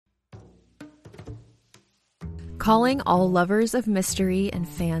Calling all lovers of mystery and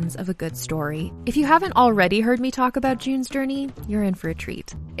fans of a good story. If you haven't already heard me talk about June's Journey, you're in for a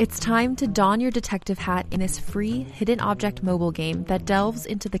treat. It's time to don your detective hat in this free hidden object mobile game that delves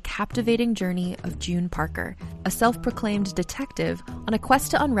into the captivating journey of June Parker, a self-proclaimed detective on a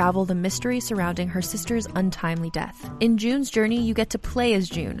quest to unravel the mystery surrounding her sister's untimely death. In June's Journey, you get to play as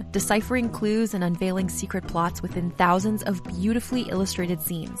June, deciphering clues and unveiling secret plots within thousands of beautifully illustrated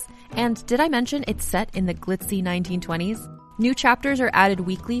scenes. And did I mention it's set in the glitzy 1920s? New chapters are added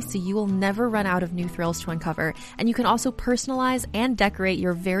weekly, so you will never run out of new thrills to uncover, and you can also personalize and decorate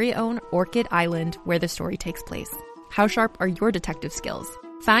your very own Orchid Island where the story takes place. How sharp are your detective skills?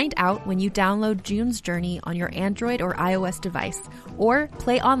 Find out when you download June's Journey on your Android or iOS device, or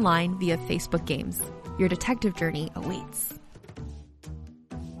play online via Facebook Games. Your detective journey awaits.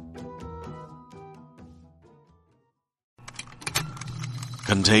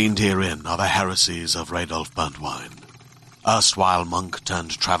 Contained herein are the heresies of Radolf Burntwine, erstwhile monk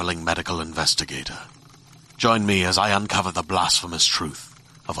turned traveling medical investigator. Join me as I uncover the blasphemous truth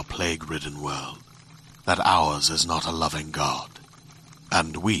of a plague-ridden world, that ours is not a loving God,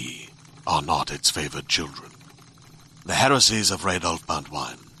 and we are not its favored children. The heresies of Radolf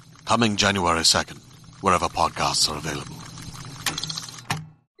Burntwine, coming January 2nd, wherever podcasts are available.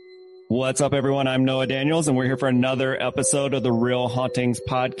 What's up, everyone? I'm Noah Daniels, and we're here for another episode of the Real Hauntings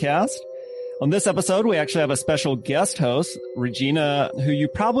podcast. On this episode, we actually have a special guest host, Regina, who you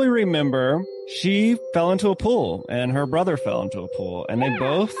probably remember. She fell into a pool, and her brother fell into a pool, and they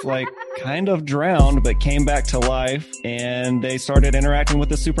both kind of drowned, but came back to life, and they started interacting with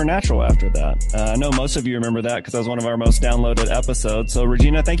the supernatural after that. I know most of you remember that because that was one of our most downloaded episodes. So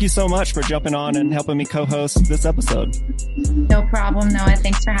Regina, thank you so much for jumping on and helping me co-host this episode. No problem, Noah.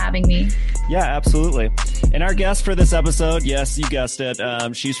 Thanks for having me. Yeah, absolutely. And our guest for this episode, yes, you guessed it.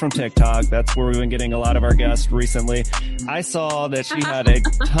 She's from TikTok. That's where we've been getting a lot of our guests recently. I saw that she had a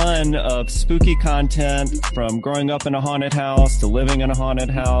ton of spooky content, from growing up in a haunted house to living in a haunted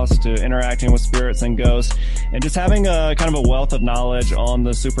house to interacting with spirits and ghosts, and just having a kind of a wealth of knowledge on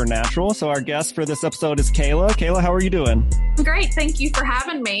the supernatural. So our guest for this episode is Kayla. Kayla, how are you doing? Great. Thank you for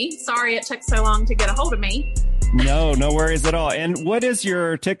having me. Sorry it took so long to get a hold of me. No worries at all. And what is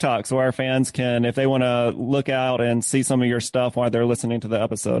your TikTok, so our fans can, if they want to look out and see some of your stuff while they're listening to the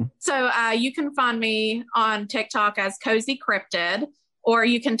episode? So you can find me on TikTok as Cozy Cryptid, or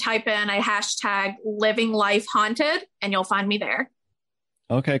you can type in a hashtag Living Life Haunted and you'll find me there.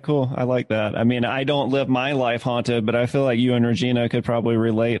 Okay, cool. I like that. I mean, I don't live my life haunted, but I feel like you and Regina could probably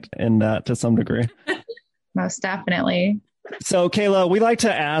relate in that to some degree. Most definitely. So, Kayla, we like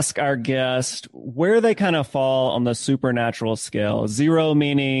to ask our guests where they kind of fall on the supernatural scale. 0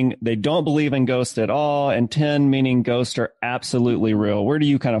 meaning they don't believe in ghosts at all, and 10 meaning ghosts are absolutely real. Where do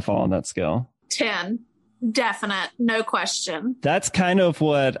you kind of fall on that scale? 10. Definite. No question. That's kind of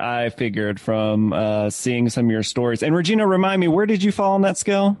what I figured from seeing some of your stories. And Regina, remind me, where did you fall on that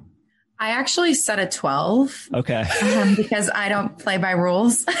scale? I actually set a 12. Okay. Because I don't play by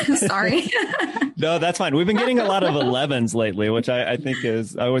rules. Sorry. No, that's fine. We've been getting a lot of 11s lately, which I think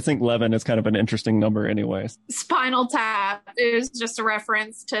is, I always think 11 is kind of an interesting number anyways. Spinal Tap is just a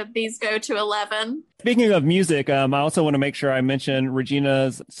reference to these go to 11. Speaking of music, I also want to make sure I mention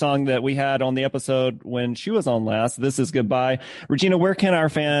Regina's song that we had on the episode when she was on last. This is Goodbye. Regina, where can our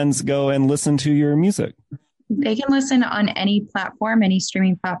fans go and listen to your music? They can listen on any platform, any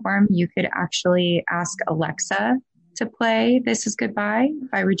streaming platform. You could actually ask Alexa to play This Is Goodbye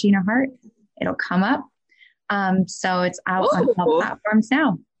by Regina Hart. It'll come up. So it's out on all platforms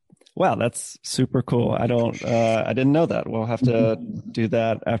now. Wow, that's super cool. I didn't know that. We'll have to do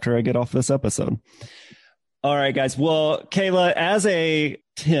that after I get off this episode. All right, guys. Well, Kayla, as a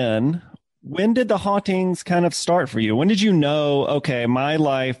 10, when did the hauntings kind of start for you? When did you know, okay, my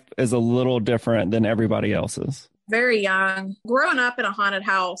life is a little different than everybody else's? Very young. Growing up in a haunted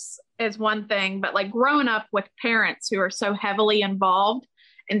house is one thing, but growing up with parents who are so heavily involved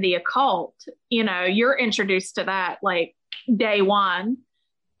in the occult, you're introduced to that day one.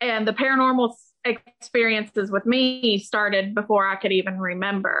 And the paranormal experiences with me started before I could even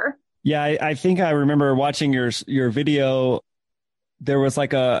remember. Yeah, I think I remember watching your video. There was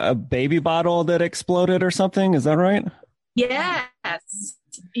a baby bottle that exploded or something. Is that right? Yes.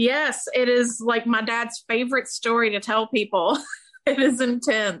 Yes. It is my dad's favorite story to tell people. It is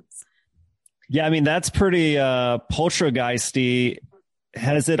intense. Yeah. I mean, that's pretty poltergeisty.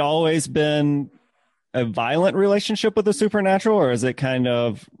 Has it always been a violent relationship with the supernatural, or has it kind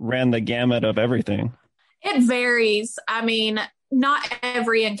of ran the gamut of everything? It varies. I mean, not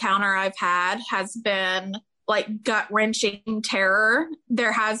every encounter I've had has been gut-wrenching terror.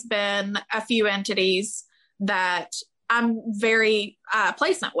 There has been a few entities that I'm very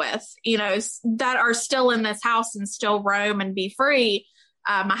placent with, that are still in this house and still roam and be free.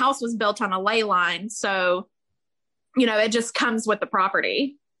 My house was built on a ley line. So, it just comes with the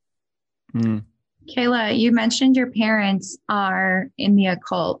property. Mm. Kayla, you mentioned your parents are in the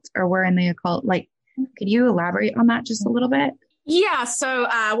occult or were in the occult. Like, could you elaborate on that just a little bit? Yeah. So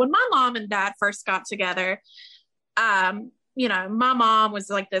when my mom and dad first got together, my mom was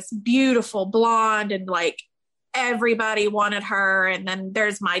like this beautiful blonde and like everybody wanted her. And then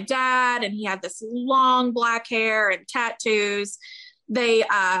there's my dad, and he had this long black hair and tattoos. They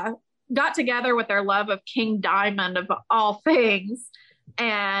got together with their love of King Diamond of all things.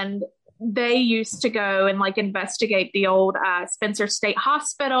 And they used to go and like investigate the old Spencer State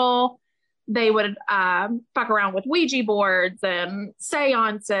Hospital. They would fuck around with Ouija boards and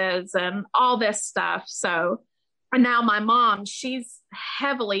seances and all this stuff. So, and now my mom, she's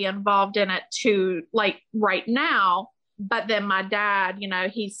heavily involved in it too, like right now. But then my dad,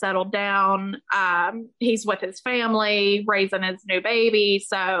 he's settled down. He's with his family, raising his new baby.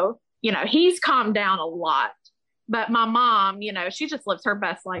 So, he's calmed down a lot. But my mom, she just lives her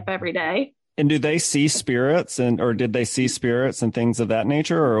best life every day. And do they see spirits or did they see spirits and things of that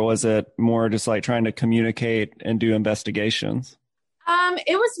nature? Or was it more just like trying to communicate and do investigations?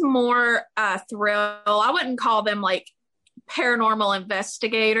 It was more thrill. I wouldn't call them like paranormal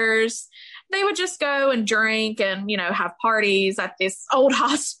investigators. They would just go and drink and, have parties at this old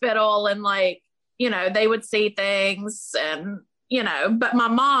hospital and like, they would see things and, but my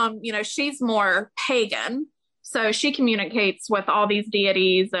mom, she's more pagan. So she communicates with all these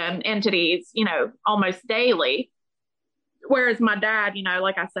deities and entities, almost daily. Whereas my dad,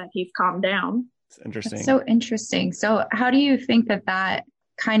 like I said, he's calmed down. It's interesting. That's so interesting. So how do you think that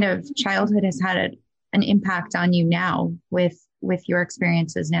kind of childhood has had an impact on you now with your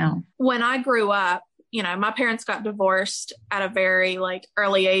experiences now? When I grew up, my parents got divorced at a very like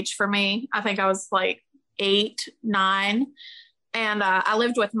early age for me. I think I was like 8, 9. And I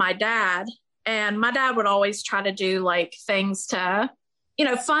lived with my dad. And my dad would always try to do like things to,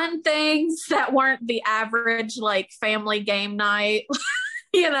 fun things that weren't the average like family game night.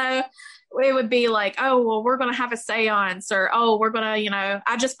 It would be like, oh, well, we're going to have a seance, or, oh, we're going to,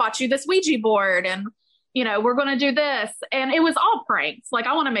 I just bought you this Ouija board and, we're going to do this. And it was all pranks. Like,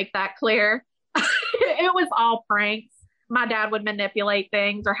 I want to make that clear. It was all pranks. My dad would manipulate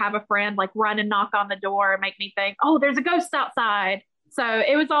things or have a friend like run and knock on the door and make me think, oh, there's a ghost outside. So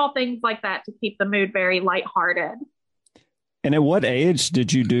it was all things like that to keep the mood very lighthearted. And at what age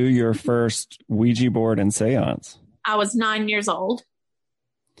did you do your first Ouija board and seance? I was 9 years old.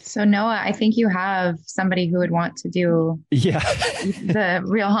 So Noah, I think you have somebody who would want to do the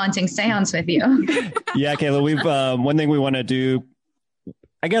Real Haunting seance with you. Yeah, Kayla, we've one thing we want to do,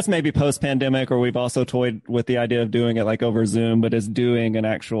 I guess maybe post-pandemic, or we've also toyed with the idea of doing it like over Zoom, but is doing an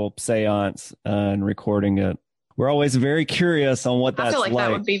actual seance and recording it. We're always very curious on what that's like. I feel like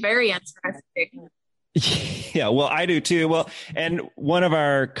that would be very interesting. Yeah, well, I do too. Well, and one of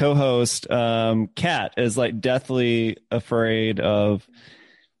our co-hosts, Kat, is like deathly afraid of,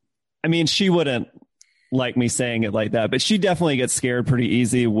 she wouldn't like me saying it like that, but she definitely gets scared pretty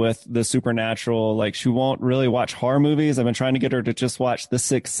easy with the supernatural. Like, she won't really watch horror movies. I've been trying to get her to just watch The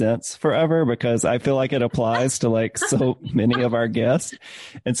Sixth Sense forever, because I feel like it applies to like so many of our guests.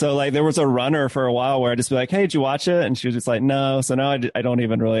 And so like there was a runner for a while where I'd just be like, hey, did you watch it? And she was just like, no. So now I don't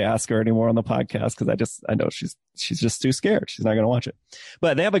even really ask her anymore on the podcast, because I know she's just too scared. She's not going to watch it.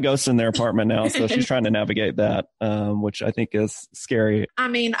 But they have a ghost in their apartment now, so she's trying to navigate that, which I think is scary.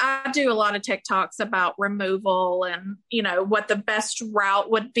 I do a lot of TikToks about removal and, what the best route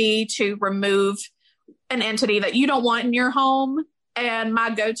would be to remove an entity that you don't want in your home. And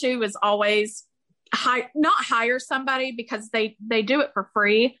my go-to is always not hire somebody, because they do it for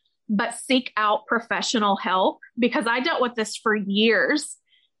free, but seek out professional help, because I dealt with this for years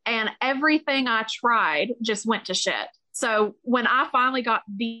and everything I tried just went to shit. So when I finally got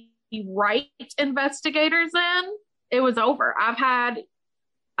the right investigators in, it was over. I've had,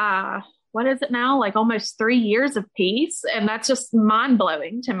 what is it now? Like almost 3 years of peace. And that's just mind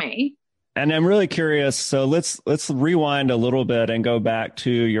blowing to me. And I'm really curious. So let's rewind a little bit and go back to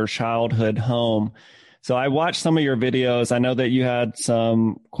your childhood home. So I watched some of your videos. I know that you had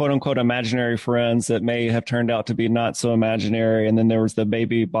some quote unquote imaginary friends that may have turned out to be not so imaginary. And then there was the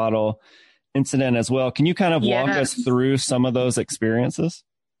baby bottle incident as well. Can you kind of walk us through some of those experiences?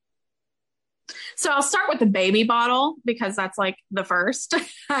 So I'll start with the baby bottle, because that's like the first,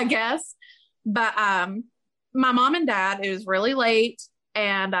 I guess. But my mom and dad, it was really late,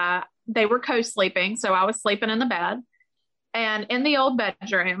 and they were co-sleeping. So I was sleeping in the bed. And in the old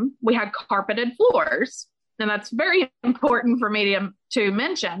bedroom, we had carpeted floors. And that's very important for me to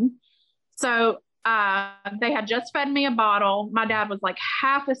mention. So they had just fed me a bottle. My dad was like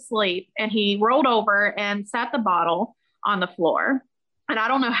half asleep, and he rolled over and sat the bottle on the floor. And I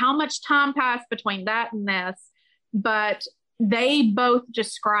don't know how much time passed between that and this, but they both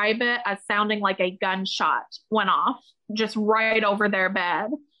describe it as sounding like a gunshot went off just right over their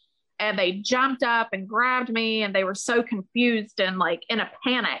bed. And they jumped up and grabbed me, and they were so confused and like in a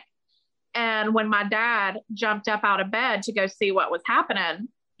panic. And when my dad jumped up out of bed to go see what was happening,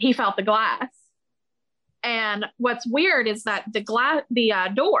 he felt the glass. And what's weird is that the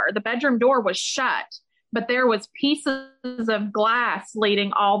bedroom door was shut, but there was pieces of glass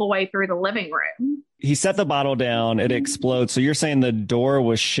leading all the way through the living room. He set the bottle down, it explodes. So you're saying the door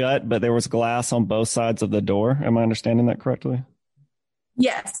was shut, but there was glass on both sides of the door. Am I understanding that correctly?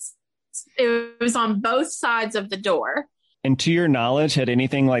 Yes. It was on both sides of the door. And to your knowledge, had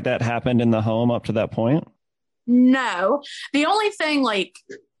anything like that happened in the home up to that point? No. The only thing like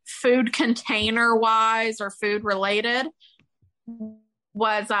food container wise or food related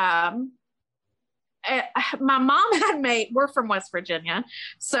was my mom had made, we're from West Virginia,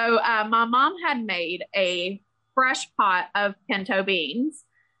 so my mom had made a fresh pot of pinto beans,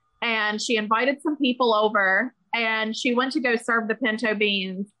 and she invited some people over, and she went to go serve the pinto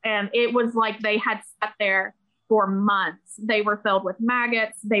beans, and it was like they had sat there for months. They were filled with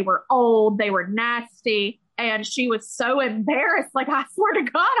maggots, they were old, they were nasty. And she was so embarrassed, like, I swear to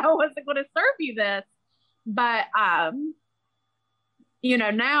God, I wasn't going to serve you this. But,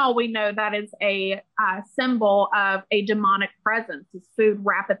 now we know that is a symbol of a demonic presence, is food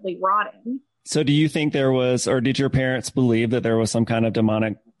rapidly rotting. So do you think there was, or did your parents believe that there was some kind of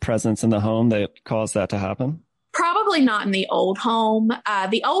demonic presence in the home that caused that to happen? Probably not in the old home.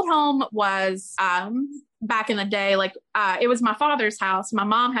 The old home was back in the day, like it was my father's house. My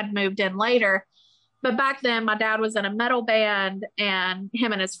mom had moved in later. But back then, my dad was in a metal band, and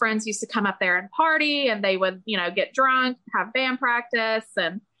him and his friends used to come up there and party, and they would, get drunk, have band practice,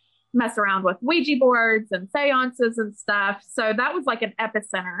 and mess around with Ouija boards and seances and stuff. So that was like an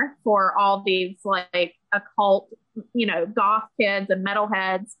epicenter for all these like occult, goth kids and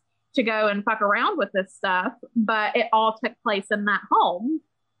metalheads to go and fuck around with this stuff. But it all took place in that home.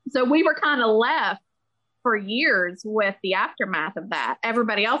 So we were kind of left for years with the aftermath of that.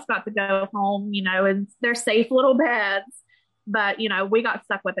 Everybody else got to go home, in their safe little beds. But, we got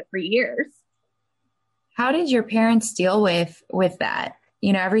stuck with it for years. How did your parents deal with that?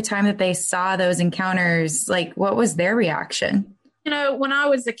 Every time that they saw those encounters, like, what was their reaction? When I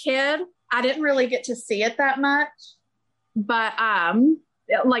was a kid, I didn't really get to see it that much. But, I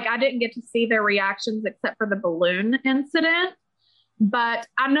didn't get to see their reactions except for the balloon incident. But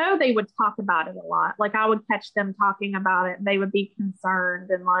I know they would talk about it a lot. Like, I would catch them talking about it, and they would be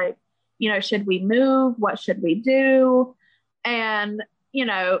concerned and like, should we move? What should we do? And,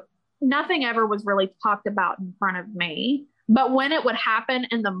 nothing ever was really talked about in front of me. But when it would happen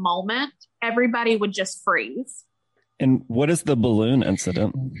in the moment, everybody would just freeze. And what is the balloon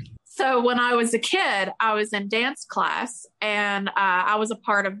incident? So when I was a kid, I was in dance class, and I was a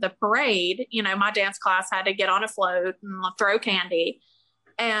part of the parade. My dance class had to get on a float and throw candy.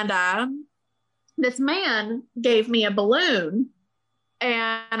 And this man gave me a balloon,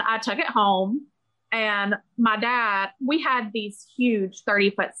 and I took it home. And my dad, we had these huge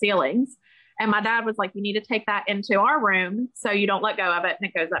 30-foot ceilings. And my dad was like, you need to take that into our room so you don't let go of it and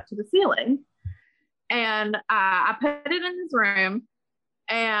it goes up to the ceiling. And I put it in his room.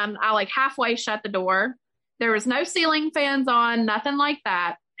 And I like halfway shut the door. There was no ceiling fans on, nothing like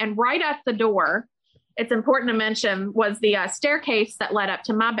that. And right at the door, it's important to mention, was the staircase that led up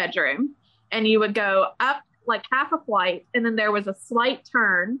to my bedroom. And you would go up like half a flight, and then there was a slight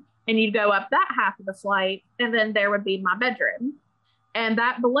turn, and you'd go up that half of the flight, and then there would be my bedroom. And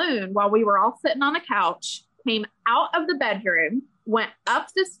that balloon, while we were all sitting on the couch, came out of the bedroom, went up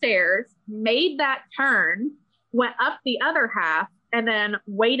the stairs, made that turn, went up the other half, and then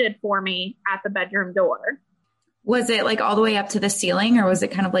waited for me at the bedroom door. Was it like all the way up to the ceiling, or was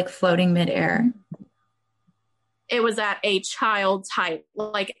it kind of like floating midair? It was at a child's height.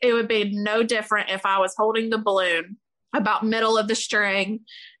 Like, it would be no different if I was holding the balloon about middle of the string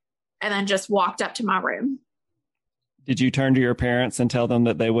and then just walked up to my room. Did you turn to your parents and tell them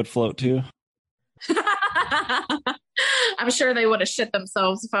that they would float too? I'm sure they would have shit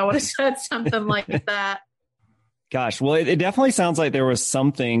themselves if I would have said something like that. Gosh, well, it definitely sounds like there was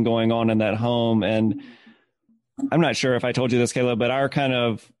something going on in that home. And I'm not sure if I told you this, Kayla, but our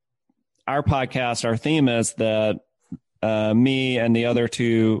podcast, our theme is that me and the other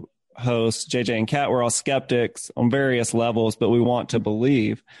two hosts, JJ and Kat, we're all skeptics on various levels, but we want to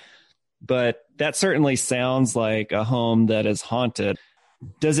believe. but that certainly sounds like a home that is haunted.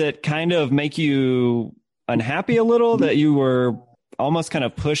 Does it kind of make you unhappy a little that you were almost kind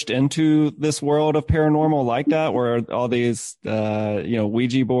of pushed into this world of paranormal like that, where all these,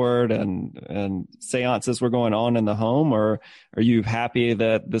 Ouija board and seances were going on in the home? Or are you happy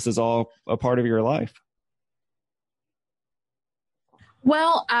that this is all a part of your life?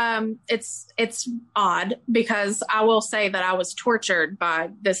 Well, it's odd because I will say that I was tortured by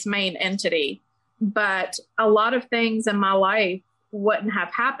this main entity, but a lot of things in my life wouldn't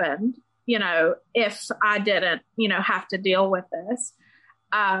have happened, if I didn't, have to deal with this.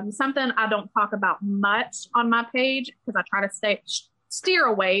 Something I don't talk about much on my page because I try to steer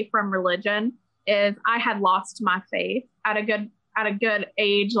away from religion is I had lost my faith at a good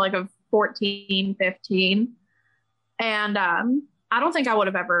age, like of 14, 15. And, I don't think I would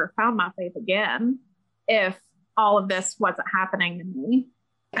have ever found my faith again if all of this wasn't happening to me.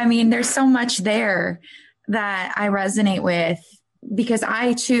 I mean, there's so much there that I resonate with because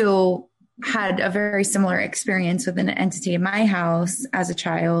I too had a very similar experience with an entity in my house as a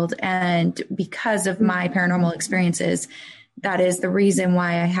child. And because of my paranormal experiences, that is the reason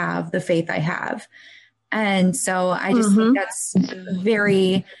why I have the faith I have. And so I just think that's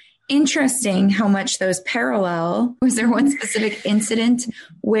very interesting how much those parallel. Was there one specific incident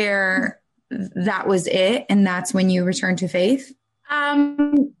where that was it and that's when you returned to faith?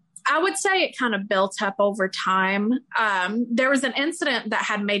 I would say it kind of built up over time. There was an incident that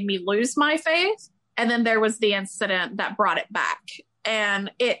had made me lose my faith, and then there was the incident that brought it back. And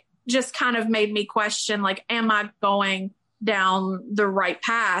it just kind of made me question, like, am I going down the right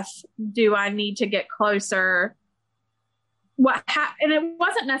path? Do I need to get closer? And it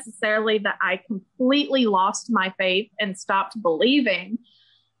wasn't necessarily that I completely lost my faith and stopped believing.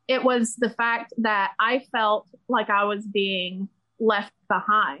 It was the fact that I felt like I was being left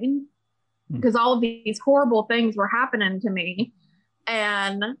behind because all of these horrible things were happening to me.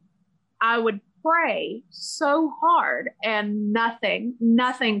 And I would pray so hard and nothing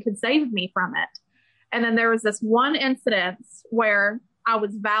could save me from it. And then there was this one incident where I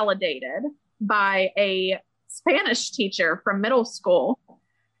was validated by a Spanish teacher from middle school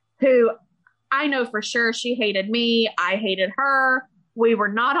who I know for sure she hated me. I hated her. We were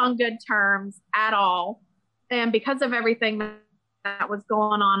not on good terms at all. And because of everything that was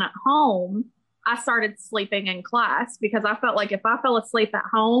going on at home, I started sleeping in class because I felt like if I fell asleep at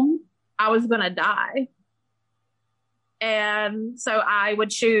home, I was going to die. And so I would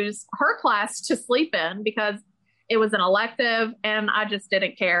choose her class to sleep in because it was an elective and I just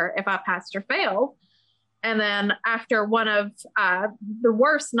didn't care if I passed or failed. And then after one of the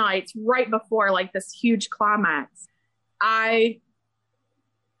worst nights, right before like this huge climax, I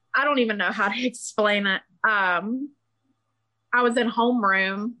don't even know how to explain it. I was in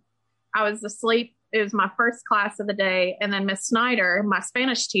homeroom. I was asleep. It was my first class of the day. And then Miss Snyder, my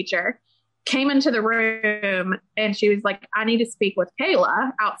Spanish teacher, came into the room and she was like, I need to speak with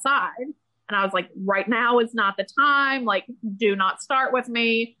Kayla outside. And I was like, right now is not the time. Like, do not start with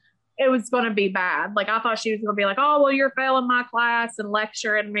me. It was going to be bad. Like, I thought she was going to be like, oh, well, you're failing my class and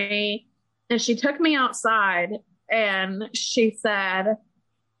lecturing me. And she took me outside and she said,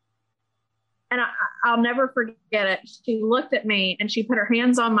 and I'll never forget it. She looked at me and she put her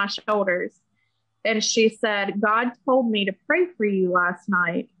hands on my shoulders and she said, God told me to pray for you last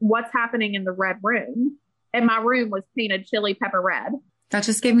night. What's happening in the red room? And my room was painted chili pepper red. That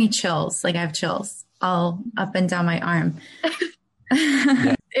just gave me chills. Like I have chills all up and down my arm.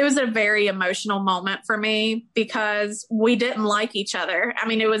 It was a very emotional moment for me because we didn't like each other. I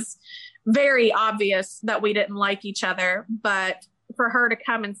mean, it was very obvious that we didn't like each other, but for her to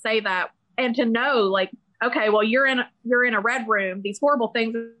come and say that and to know like, okay, well, you're in a red room. These horrible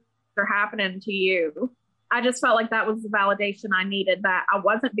things are happening to you. I just felt like that was the validation I needed, that I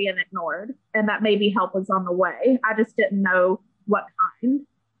wasn't being ignored and that maybe help was on the way. I just didn't know what kind.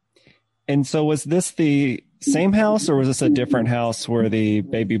 And so was this the same house or was this a different house where the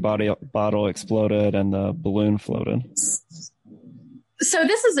baby bottle exploded and the balloon floated? So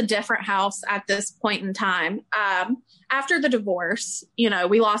this is a different house at this point in time. After the divorce,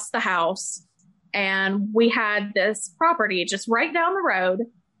 we lost the house and we had this property just right down the road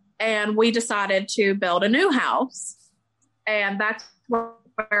and we decided to build a new house. And that's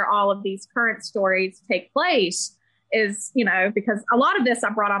where all of these current stories take place is, because a lot of this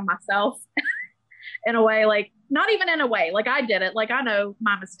I brought on myself in a way, like not even in a way, like I did it. Like I know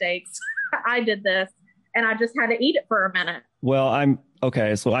my mistakes. I did this and I just had to eat it for a minute. Well, I'm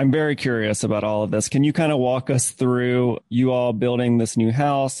very curious about all of this. Can you kind of walk us through you all building this new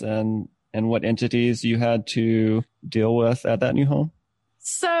house and what entities you had to deal with at that new home?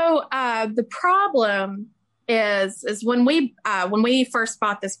 So the problem is when we first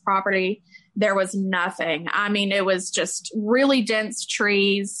bought this property, there was nothing. I mean, it was just really dense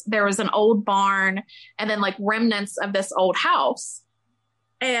trees. There was an old barn and then like remnants of this old house.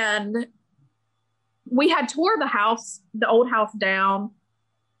 And we had tore the old house down,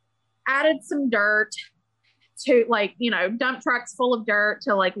 added some dirt to like, dump trucks full of dirt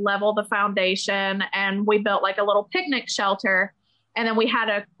to like level the foundation. And we built like a little picnic shelter. And then we had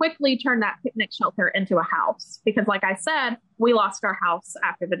to quickly turn that picnic shelter into a house because, like I said, we lost our house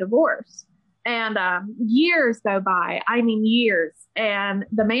after the divorce. And years go by, I mean, years. And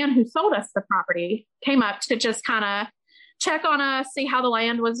the man who sold us the property came up to just kind of check on us, see how the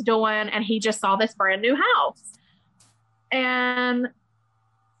land was doing. And he just saw this brand new house. And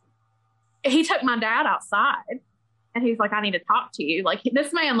he took my dad outside and he's like, I need to talk to you. Like,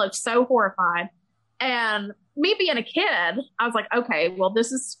 this man looked so horrified. And me being a kid, I was like, okay, well,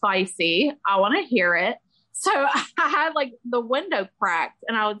 this is spicy. I want to hear it. So I had like the window cracked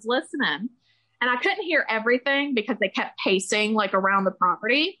and I was listening and I couldn't hear everything because they kept pacing like around the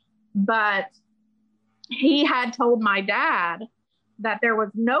property. But he had told my dad that there was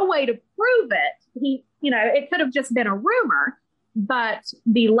no way to prove it. It could have just been a rumor, but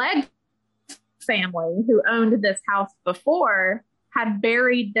the Legg family who owned this house before had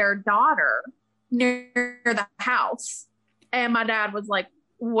buried their daughter near the house. And my dad was like,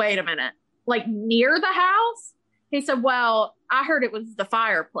 wait a minute, like near the house? He said, well, I heard it was the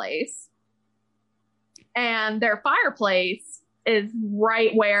fireplace. And their fireplace is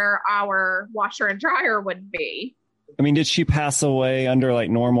right where our washer and dryer would be. I mean, did she pass away under like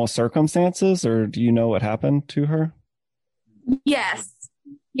normal circumstances, or do you know what happened to her? Yes.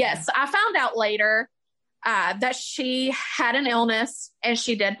 I found out later that she had an illness and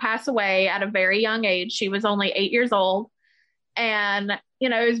she did pass away at a very young age. She was only 8 years old. And,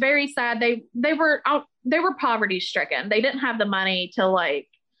 it was very sad. They were poverty stricken. They didn't have the money to like,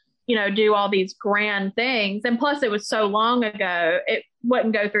 do all these grand things. And plus it was so long ago, it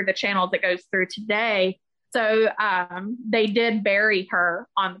wouldn't go through the channels it goes through today. So they did bury her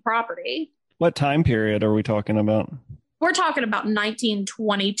on the property. What time period are we talking about? We're talking about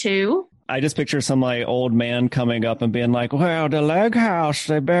 1922. I just picture some like old man coming up and being like, well, the Legg house,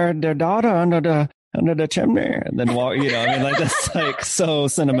 they buried their daughter under the chimney. And then walk, like that's like so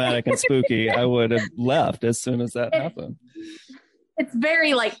cinematic and spooky. I would have left as soon as that happened. It's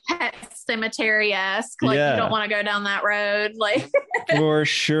very like Pet Cemetery-esque. Like you don't want to go down that road. Like for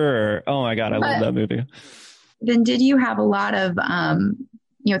sure. Oh my God. I love that movie. Then did you have a lot of,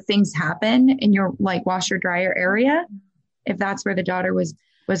 things happen in your like washer dryer area? If that's where the daughter was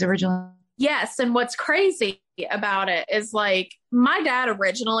originally. Yes. And what's crazy about it is like my dad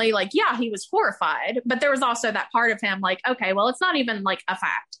originally, like, yeah, he was horrified, but there was also that part of him like, okay, well, it's not even like a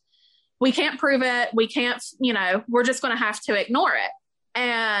fact. We can't prove it. We can't, we're just going to have to ignore it.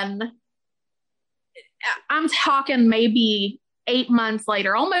 And I'm talking maybe 8 months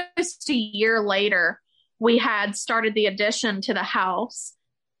later, almost a year later, we had started the addition to the house.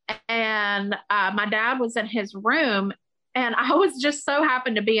 And my dad was in his room and I was just so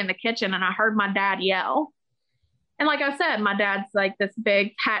happened to be in the kitchen and I heard my dad yell. And like I said, my dad's like this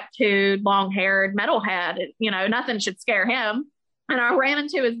big tattooed, long haired metalhead, nothing should scare him. And I ran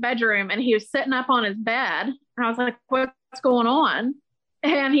into his bedroom and he was sitting up on his bed. And I was like, what's going on?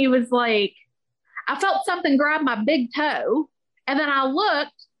 And he was like, I felt something grab my big toe. And then I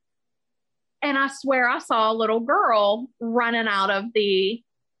looked and I swear I saw a little girl running out of the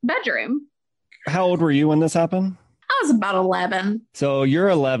bedroom. How old were you when this happened? I was about 11. So you're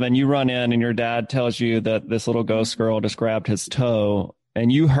 11, you run in and your dad tells you that this little ghost girl just grabbed his toe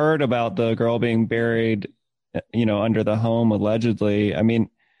and you heard about the girl being buried, under the home allegedly. I mean,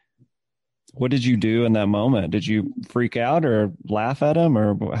 what did you do in that moment? Did you freak out or laugh at him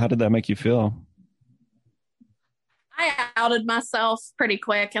or how did that make you feel? I outed myself pretty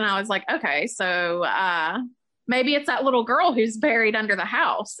quick and I was like, okay, so maybe it's that little girl who's buried under the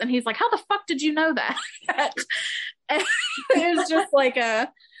house. And he's like, how the fuck did you know that? And it was just like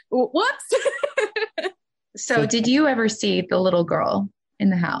whoops. So did you ever see the little girl in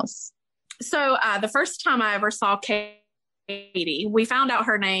the house? So the first time I ever saw Katie, we found out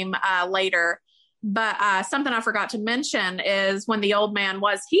her name later, but something I forgot to mention is when the old man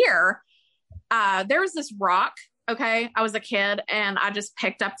was here, there was this rock. Okay. I was a kid and I just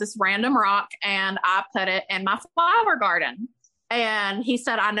picked up this random rock and I put it in my flower garden. And he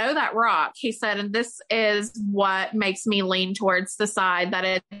said, I know that rock. He said, and this is what makes me lean towards the side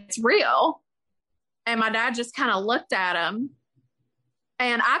that it's real. And my dad just kind of looked at him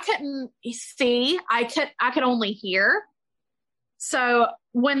and I couldn't see. I could only hear. So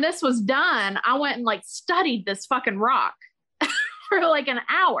when this was done, I went and like studied this fucking rock for like an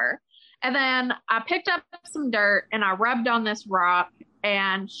hour. And then I picked up some dirt and I rubbed on this rock.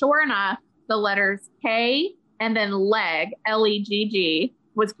 And sure enough, the letters K and then leg, Legg,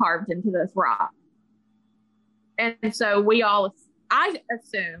 was carved into this rock. And so I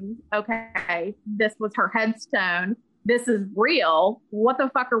assumed, okay, this was her headstone. This is real. What the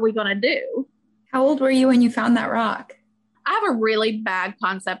fuck are we going to do? How old were you when you found that rock? I have a really bad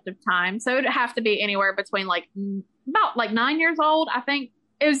concept of time. So it'd have to be anywhere between like about like 9 years old. I think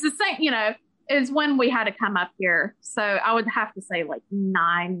it was the same, it was when we had to come up here. So I would have to say like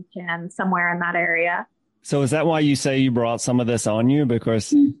 9, 10, somewhere in that area. So is that why you say you brought some of this on you,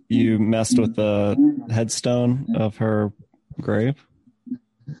 because you messed with the headstone of her grave?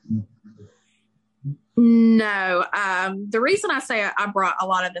 No. The reason I say I brought a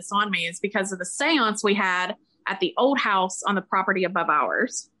lot of this on me is because of the seance we had at the old house on the property above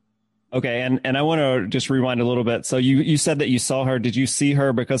ours. Okay. And I want to just rewind a little bit. So you said that you saw her. Did you see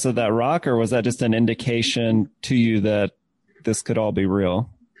her because of that rock, or was that just an indication to you that this could all be real?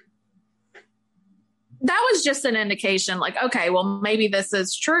 That was just an indication like, okay, well, maybe this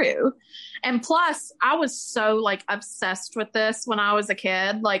is true. And plus I was so like obsessed with this when I was a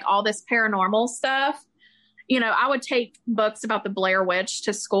kid, like all this paranormal stuff. I would take books about the Blair Witch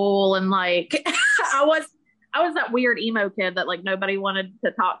to school, and like I was that weird emo kid that like nobody wanted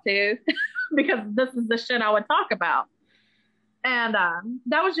to talk to because this is the shit I would talk about. And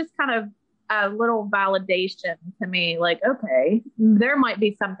that was just kind of a little validation to me, like, okay, there might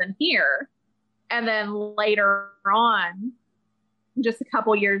be something here. And then later on, just a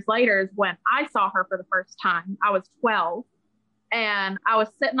couple years later, is when I saw her for the first time. I was 12 and I was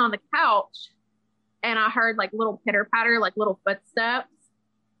sitting on the couch and I heard like little pitter patter, like little footsteps.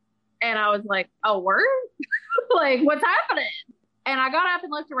 And I was like, oh, word? Like, what's happening? And I got up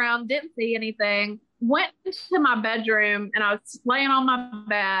and looked around, didn't see anything, went to my bedroom, and I was laying on my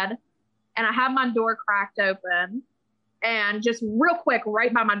bed and I had my door cracked open. And just real quick,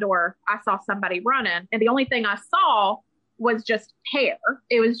 right by my door, I saw somebody running. And the only thing I saw was just hair.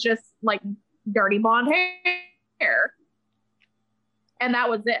 It was just like dirty blonde hair. And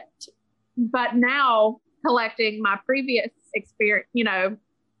that was it. But now, collecting my previous experiences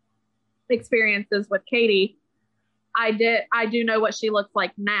with Katie, I do know what she looks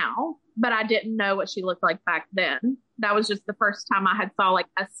like now, but I didn't know what she looked like back then. That was just the first time I had saw like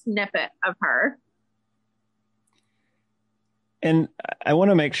a snippet of her. And I want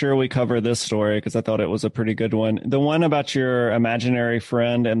to make sure we cover this story because I thought it was a pretty good one. The one about your imaginary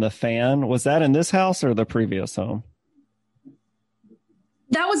friend and the fan, was that in this house or the previous home?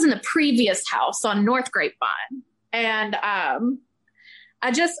 That was in the previous house on North Grapevine. And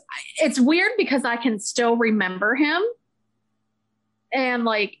it's weird because I can still remember him. And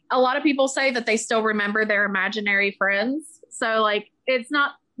like a lot of people say that they still remember their imaginary friends. So like, it's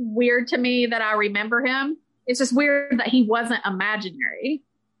not weird to me that I remember him. It's just weird that he wasn't imaginary.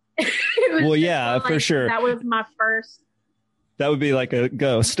 Well, yeah, like, for sure. That was my first. That would be like a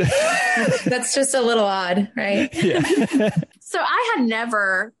ghost. That's just a little odd, right? Yeah. So I had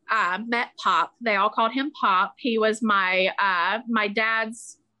never met Pop. They all called him Pop. He was my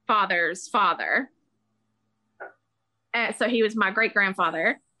dad's father's father. So he was my great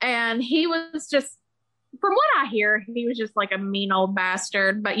grandfather. And he was just, from what I hear, he was just like a mean old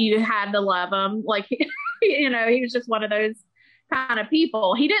bastard, but you had to love him. Like, he was just one of those kind of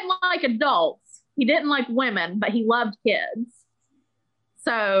people. He didn't like adults. He didn't like women, but he loved kids.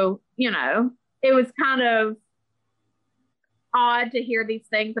 So, it was kind of odd to hear these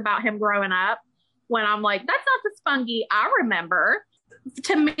things about him growing up when I'm like, that's not the Spunky I remember.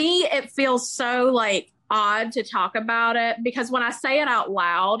 To me, it feels so like odd to talk about it because when I say it out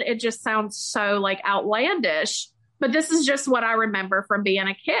loud, it just sounds so like outlandish. But this is just what I remember from being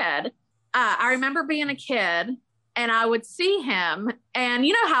a kid. I remember being a kid and I would see him, and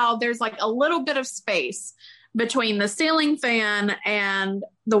you know how there's like a little bit of space between the ceiling fan and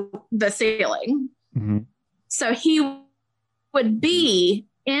the ceiling. Mm-hmm. So he would be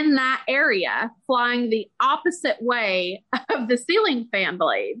in that area flying the opposite way of the ceiling fan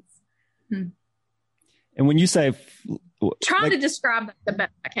blades. Hmm. And when you say trying to describe that the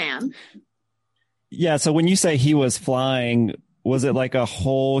best I can. Yeah. So when you say he was flying, was it like a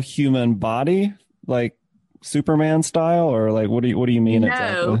whole human body, like Superman style, or like, what do you mean?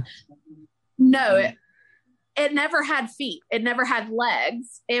 Exactly? No, it never had feet. It never had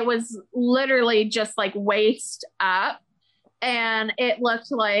legs. It was literally just like waist up, and it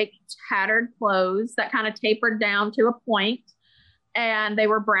looked like tattered clothes that kind of tapered down to a point, and they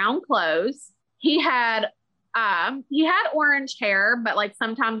were brown clothes. He had He had orange hair, but like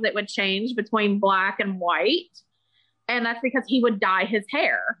sometimes it would change between black and white. And that's because he would dye his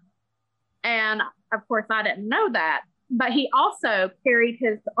hair. And of course, I didn't know that. But he also carried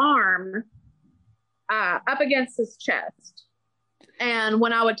his arm up against his chest. And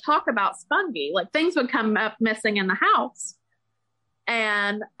when I would talk about Spunky, like things would come up missing in the house.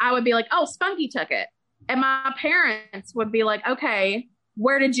 And I would be like, oh, Spunky took it. And my parents would be like, okay,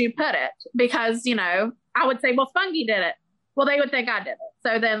 where did you put it? Because, you know, I would say, well, Spunky did it. Well, they would think I did it.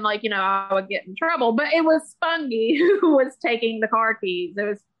 So then, like, you know, I would get in trouble. But it was Spunky who was taking the car keys. It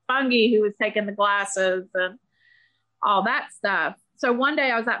was Spunky who was taking the glasses and all that stuff. So one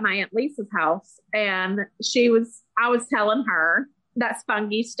day I was at my Aunt Lisa's house and I was telling her that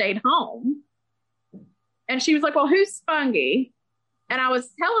Spunky stayed home. And she was like, well, who's Spunky? And I was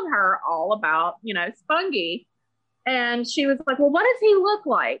telling her all about, you know, Spunky. And she was like, well, what does he look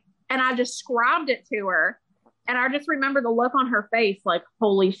like? And I described it to her. And I just remember the look on her face, like,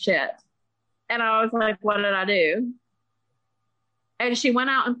 holy shit. And I was like, what did I do? And she went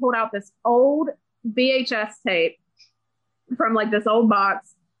out and pulled out this old VHS tape from like this old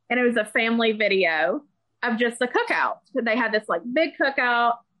box. And it was a family video of just the cookout. They had this like big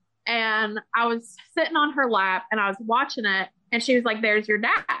cookout. And I was sitting on her lap and I was watching it. And she was like, there's your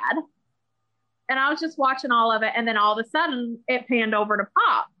dad. And I was just watching all of it. And then all of a sudden it panned over to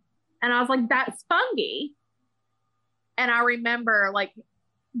Pop. And I was like, that's Spunky. And I remember like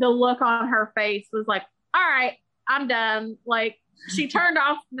the look on her face was like, all right, I'm done. Like she turned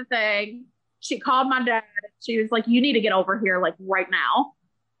off the thing. She called my dad. She was like, you need to get over here like right now.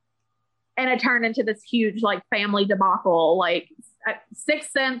 And it turned into this huge like family debacle, like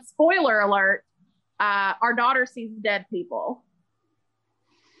Sixth Sense, spoiler alert. Our daughter sees dead people.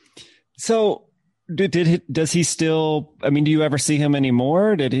 So does he still, I mean, do you ever see him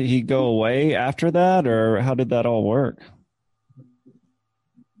anymore? Did he go away after that, or how did that all work?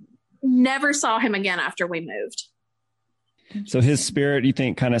 Never saw him again after we moved. So his spirit, you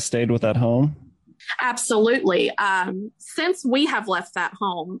think, kind of stayed with that home? Absolutely. Since we have left that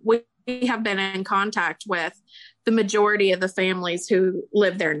home, we have been in contact with the majority of the families who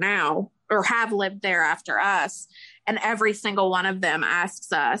live there now or have lived there after us. And every single one of them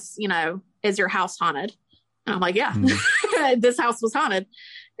asks us, you know, is your house haunted? And I'm like, yeah, this house was haunted.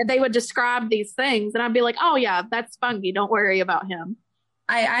 And they would describe these things. And I'd be like, oh, yeah, that's Spunky. Don't worry about him.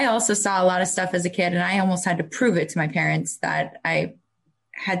 I also saw a lot of stuff as a kid, and I almost had to prove it to my parents that I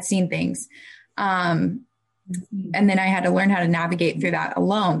had seen things. And then I had to learn how to navigate through that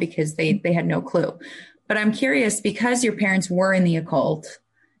alone because they had no clue. But I'm curious, because your parents were in the occult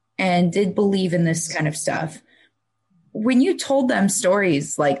and did believe in this kind of stuff, when you told them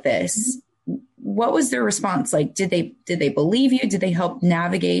stories like this, what was their response? Like, did they believe you? Did they help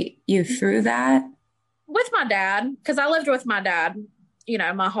navigate you through that? With my dad, because I lived with my dad, you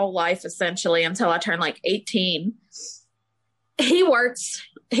know, my whole life essentially until I turned like 18. He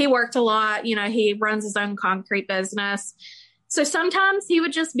worked a lot. You know, he runs his own concrete business. So sometimes he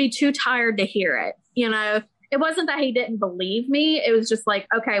would just be too tired to hear it. You know, it wasn't that he didn't believe me. It was just like,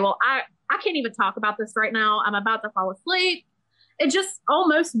 okay, well, I can't even talk about this right now. I'm about to fall asleep. It just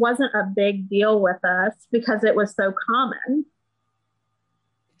almost wasn't a big deal with us because it was so common.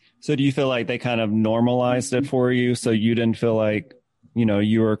 So do you feel like they kind of normalized it for you so you didn't feel like, you know,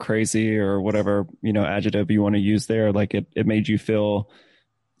 you were crazy or whatever, you know, adjective you want to use there? Like it made you feel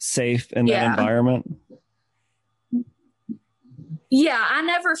safe in that environment? Yeah, I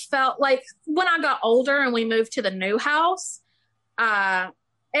never felt like when I got older and we moved to the new house,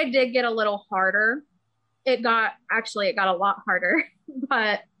 it did get a little harder. It got a lot harder.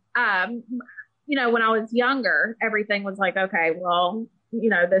 But, you know, when I was younger, everything was like, okay, well, you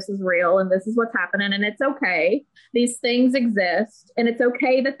know, this is real and this is what's happening and it's okay. These things exist and it's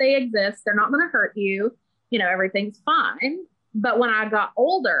okay that they exist. They're not going to hurt you. You know, everything's fine. But when I got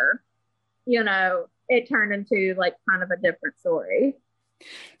older, you know, it turned into like kind of a different story.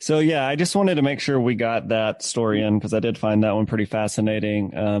 So, yeah, I just wanted to make sure we got that story in because I did find that one pretty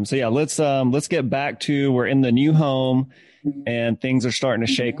fascinating. So, yeah, let's get back to we're in the new home and things are starting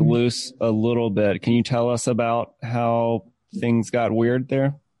to shake loose a little bit. Can you tell us about how things got weird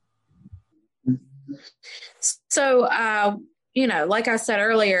there? So, you know, like I said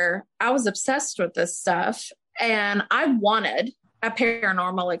earlier, I was obsessed with this stuff and I wanted a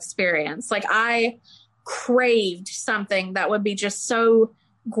paranormal experience. Like I craved something that would be just so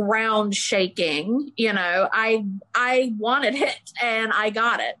ground shaking. You know, I wanted it and I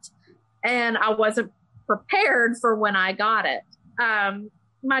got it and I wasn't prepared for when I got it.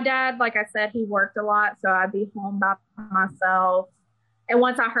 My dad, like I said, he worked a lot. So I'd be home by myself And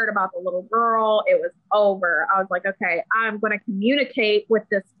once I heard about the little girl, it was over. I was like, okay, I'm going to communicate with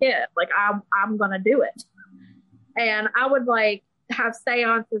this kid. Like I'm going to do it. And I would like have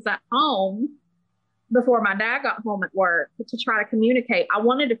seances at home before my dad got home at work to try to communicate. I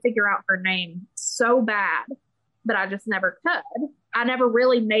wanted to figure out her name so bad, but I just never could. I never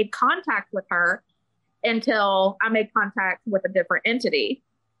really made contact with her until I made contact with a different entity.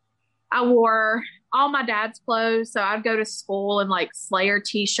 I wore all my dad's clothes. So I'd go to school in like Slayer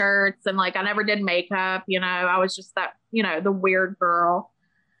t-shirts and like I never did makeup. I was just that, the weird girl.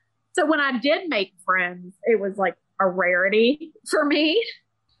 So when I did make friends, it was like a rarity for me.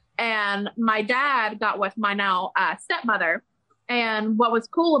 And my dad got with my now stepmother. And what was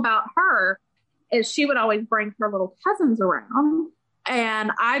cool about her is she would always bring her little cousins around.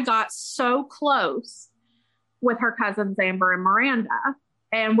 And I got so close with her cousins, Amber and Miranda.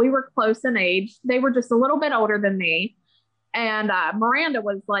 And we were close in age. They were just a little bit older than me. And Miranda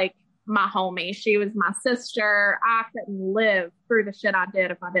was like my homie. She was my sister. I couldn't live through the shit I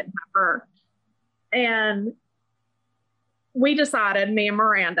did if I didn't have her. And we decided, me and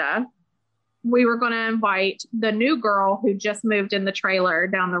Miranda, we were going to invite the new girl who just moved in the trailer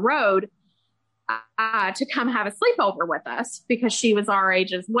down the road to come have a sleepover with us because she was our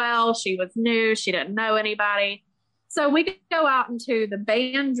age as well. She was new. She didn't know anybody. So we could go out into the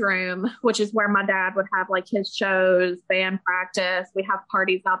band room, which is where my dad would have like his shows, band practice. We have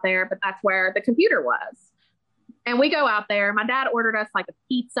parties out there, but that's where the computer was. And we go out there. My dad ordered us like a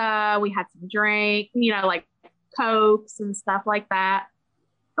pizza. We had some drink, like Cokes and stuff like that.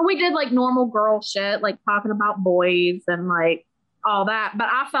 And we did like normal girl shit, like talking about boys and like all that. But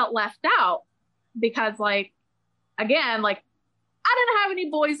I felt left out because like, again, like I didn't have any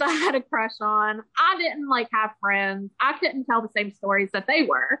boys I had a crush on. I didn't like have friends. I couldn't tell the same stories that they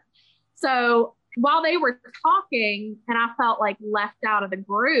were. So while they were talking and I felt like left out of the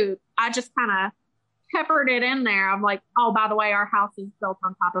group, I just kind of peppered it in there. I'm like, oh, by the way, our house is built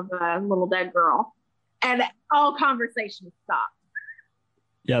on top of a little dead girl. And all conversation stopped.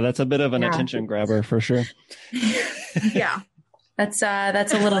 Yeah, that's a bit of an attention grabber for sure. Yeah. That's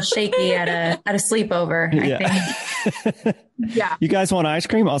a little shaky at a sleepover, I think. Yeah. You guys want ice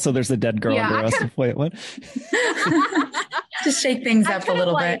cream? Also, there's a dead girl under us. Wait, what? Just shake things up a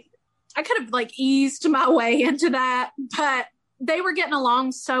little bit. I could have like eased my way into that, but they were getting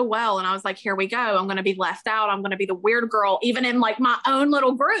along so well. And I was like, here we go. I'm going to be left out. I'm going to be the weird girl, even in like my own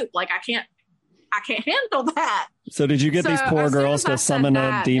little group. Like I can't handle that. So did you get these poor girls to summon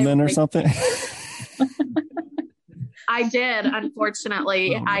a demon or something? I did,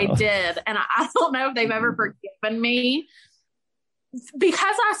 unfortunately. Oh, no. I did. And I don't know if they've ever forgiven me.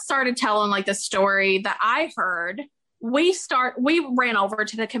 Because I started telling like the story that I heard, we ran over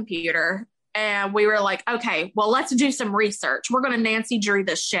to the computer and we were like, okay, well, let's do some research. We're going to Nancy Drew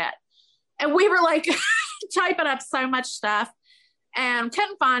this shit. And we were like typing up so much stuff and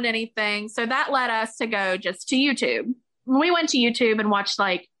couldn't find anything. So that led us to go just to YouTube. We went to YouTube and watched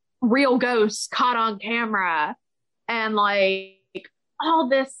like real ghosts caught on camera and like all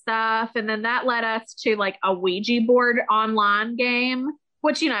this stuff. And then that led us to like a Ouija board online game,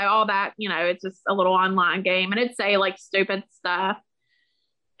 which, all that, it's just a little online game and it'd say like stupid stuff.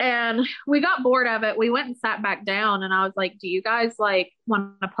 And we got bored of it. We went and sat back down and I was like, do you guys like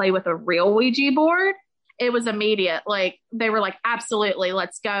want to play with a real Ouija board? It was immediate. Like they were like, absolutely,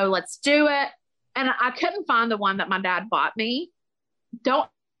 let's go. Let's do it. And I couldn't find the one that my dad bought me.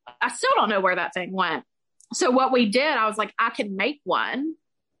 I still don't know where that thing went. So what we did, I was like, I can make one.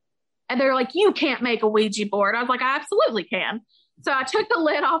 And they're like, you can't make a Ouija board. I was like, I absolutely can. So I took the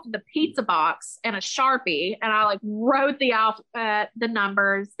lid off of the pizza box and a Sharpie and I like wrote the alphabet, the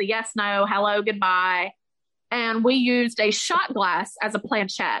numbers, the yes, no, hello, goodbye. And we used a shot glass as a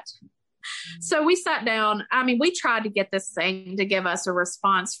planchette. So we sat down. I mean, we tried to get this thing to give us a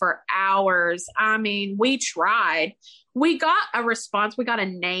response for hours. I mean, we tried. We got a response. We got a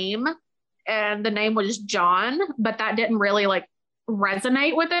name and the name was John, but that didn't really like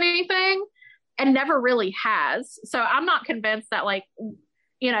resonate with anything and never really has. So I'm not convinced that like,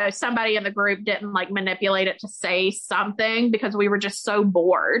 somebody in the group didn't like manipulate it to say something because we were just so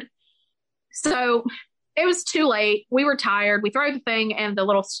bored. So it was too late. We were tired. We threw the thing in the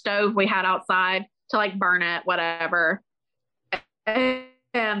little stove we had outside to like burn it, whatever.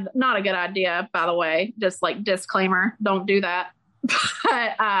 And not a good idea, by the way, just like disclaimer, don't do that.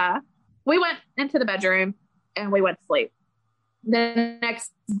 But we went into the bedroom and we went to sleep. The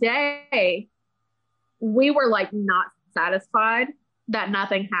next day, we were like not satisfied that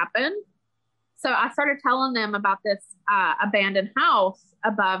nothing happened. So I started telling them about this abandoned house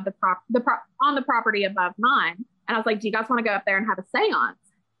above on the property above mine. And I was like, do you guys want to go up there and have a seance?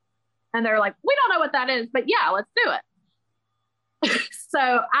 And they're like, we don't know what that is, but yeah, let's do it. So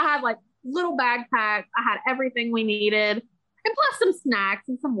I had like little backpacks. I had everything we needed, and plus some snacks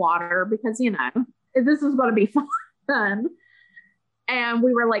and some water, because, you know, this is going to be fun. And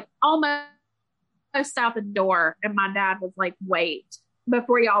we were like almost out the door. And my dad was like, wait,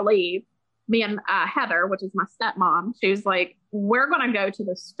 before y'all leave, me and Heather, which is my stepmom, she was like, we're going to go to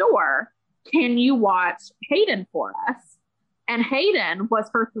the store. Can you watch Hayden for us? And Hayden was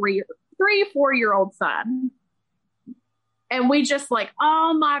her 4-year-old son. And we just like,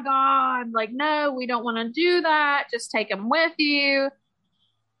 oh my God, like, no, we don't want to do that. Just take him with you.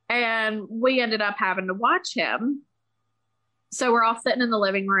 And we ended up having to watch him. So we're all sitting in the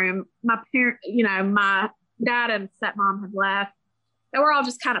living room. My dad and stepmom had left. And we're all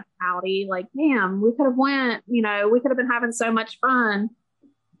just kind of pouty, like, damn, we could have went, we could have been having so much fun.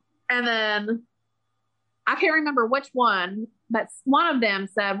 And then I can't remember which one, but one of them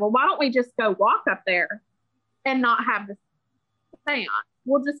said, well, why don't we just go walk up there and not have the seance?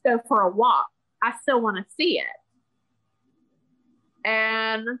 We'll just go for a walk. I still want to see it.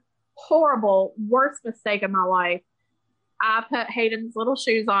 And horrible, worst mistake of my life. I put Hayden's little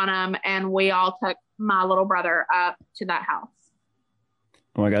shoes on him, and we all took my little brother up to that house.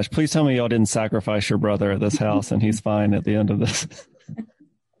 Oh my gosh, please tell me y'all didn't sacrifice your brother at this house and he's fine at the end of this.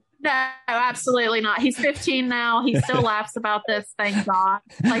 No, absolutely not. He's 15 now. He still laughs about this, thank God.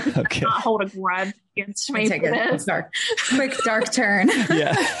 Like, he does not hold a grudge against me for this. Quick dark turn.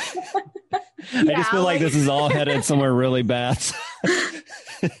 Yeah. I just feel like this is all headed somewhere really bad.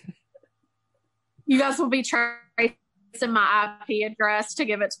 You guys will be tracing my IP address to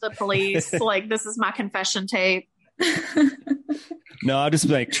give it to the police. Like, this is my confession tape. No, I'll just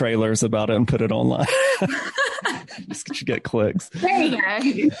make trailers about it and put it online. Just get clicks. There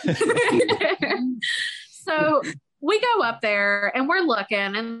you go. So we go up there and we're looking,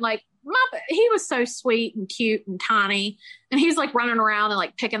 and like, he was so sweet and cute and tiny, and he's like running around and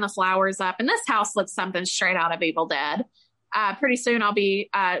like picking the flowers up. And this house looks something straight out of Evil Dead. Pretty soon I'll be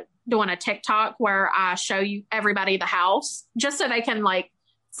doing a TikTok where I show you everybody the house, just so they can like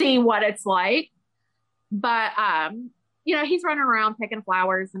see what it's like. But, he's running around picking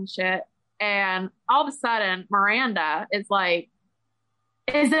flowers and shit. And all of a sudden, Miranda is like,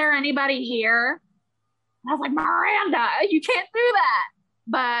 is there anybody here? And I was like, Miranda, you can't do that.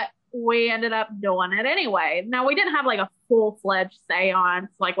 But we ended up doing it anyway. Now, we didn't have like a full-fledged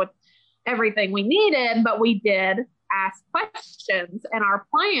seance, like with everything we needed, but we did ask questions. And our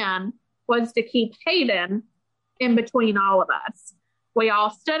plan was to keep Hayden in between all of us. We all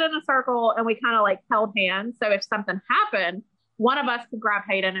stood in a circle and we kind of like held hands. So if something happened, one of us could grab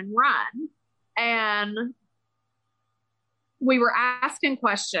Hayden and run. And we were asking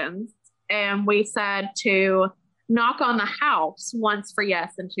questions, and we said to knock on the house once for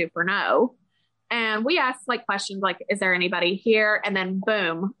yes and 2 for no. And we asked like questions like, is there anybody here? And then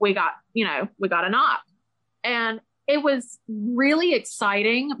boom, we got a knock. And it was really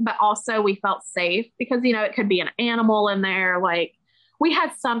exciting, but also we felt safe because, it could be an animal in there. Like, we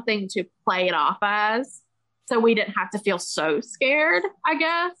had something to play it off as, so we didn't have to feel so scared, I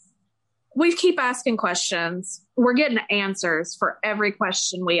guess. We keep asking questions. We're getting answers for every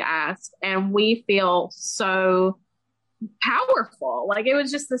question we ask, and we feel so powerful. Like, it was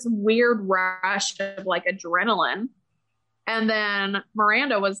just this weird rush of like adrenaline. And then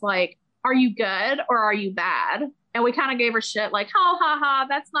Miranda was like, are you good or are you bad? And we kind of gave her shit like, ha,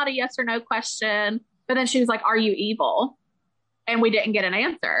 that's not a yes or no question. But then she was like, are you evil? And we didn't get an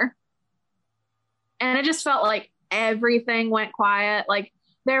answer. And it just felt like everything went quiet. Like,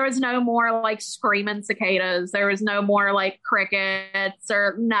 there was no more like screaming cicadas. There was no more like crickets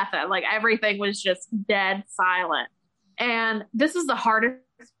or nothing. Like, everything was just dead silent. And this is the hardest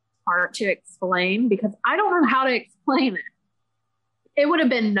part to explain because I don't know how to explain it. It would have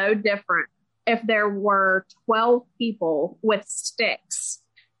been no different if there were 12 people with sticks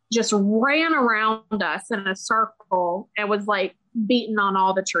just ran around us in a circle and was like beating on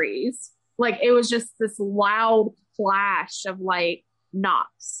all the trees. Like, it was just this loud flash of like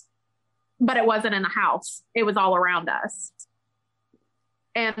knocks, but it wasn't in the house. It was all around us.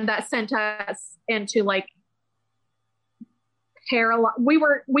 And that sent us into like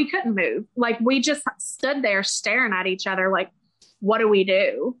we couldn't move. Like, we just stood there staring at each other. Like, what do we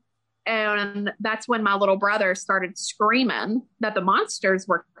do? And that's when my little brother started screaming that the monsters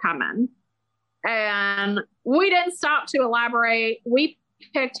were coming. And we didn't stop to elaborate. We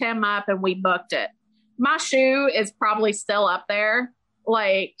picked him up and we booked it. My shoe is probably still up there.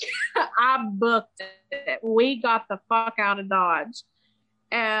 Like, I booked it. We got the fuck out of Dodge.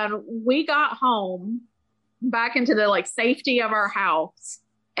 And we got home back into the like safety of our house.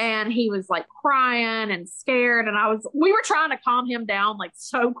 And he was like crying and scared. And we were trying to calm him down like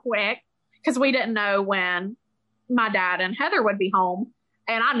so quick because we didn't know when my dad and Heather would be home.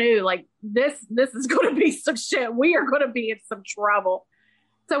 And I knew like this is going to be some shit. We are going to be in some trouble.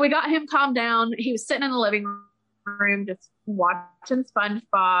 So we got him calmed down. He was sitting in the living room just watching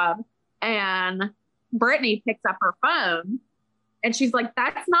SpongeBob. And Brittany picks up her phone and she's like,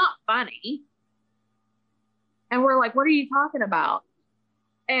 "That's not funny." And we're like, "What are you talking about?"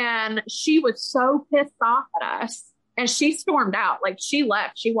 And she was so pissed off at us and she stormed out. Like she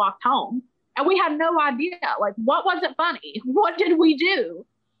left, she walked home and we had no idea. Like, what wasn't funny? What did we do?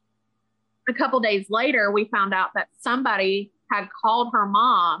 A couple days later, we found out that somebody had called her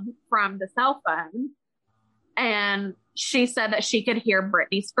mom from the cell phone and she said that she could hear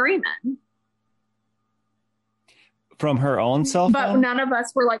Brittany screaming. From her own cell phone? But none of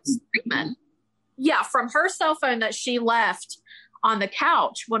us were like screaming. Yeah, from her cell phone that she left on the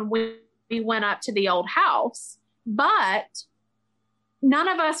couch when we went up to the old house. But none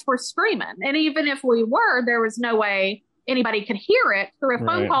of us were screaming. And even if we were, there was no way anybody could hear it through a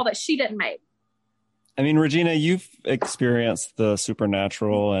phone call that she didn't make. I mean, Regina, you've experienced the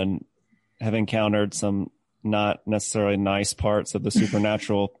supernatural and have encountered some not necessarily nice parts of the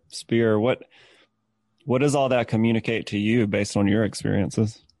supernatural sphere. What does all that communicate to you based on your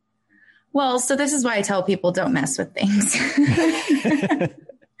experiences? Well, so this is why I tell people don't mess with things. This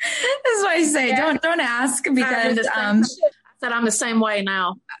is why I say don't ask because I said I'm the same way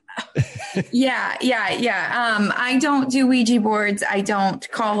now. Yeah. I don't do Ouija boards. I don't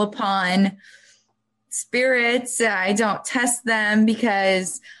call upon spirits. I don't test them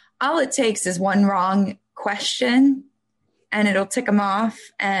because all it takes is one wrong question and it'll tick them off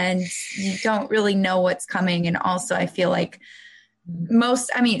and you don't really know what's coming. And also I feel like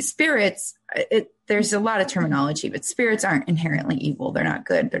spirits, there's a lot of terminology, but spirits aren't inherently evil. They're not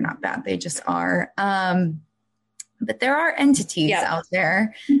good. They're not bad. They just are. But there are entities out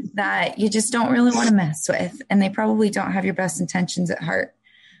there that you just don't really want to mess with. And they probably don't have your best intentions at heart.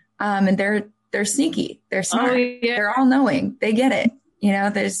 And they're sneaky. They're smart. They're all knowing. They get it.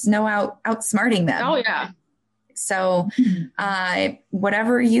 There's no outsmarting them. Oh yeah. So,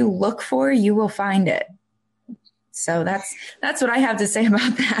 whatever you look for, you will find it. So that's what I have to say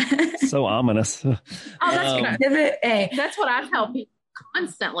about that. So ominous. That's what I tell people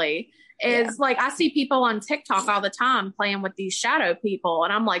constantly is like, I see people on TikTok all the time playing with these shadow people.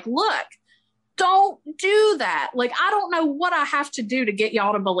 And I'm like, look, don't do that. Like, I don't know what I have to do to get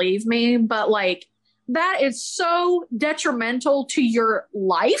y'all to believe me, but like, that is so detrimental to your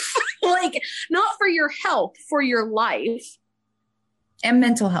life. Like, not for your health, for your life. And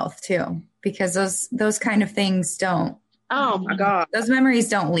mental health too, because those kind of things don't. Oh my God. Those memories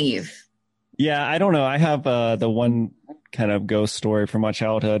don't leave. Yeah. I don't know. I have the one kind of ghost story from my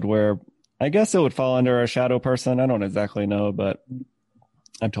childhood where I guess it would fall under a shadow person. I don't exactly know, but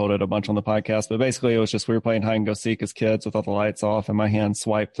I've told it a bunch on the podcast, but basically it was just, we were playing hide and go seek as kids with all the lights off and my hand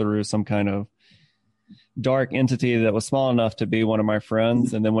swiped through some kind of dark entity that was small enough to be one of my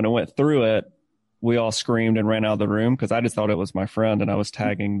friends. And then when it went through it, we all screamed and ran out of the room because I just thought it was my friend and I was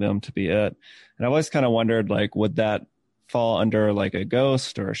tagging them to be it. And I always kind of wondered, like, would that fall under like a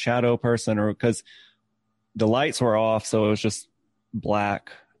ghost or a shadow person, or because the lights were off, so it was just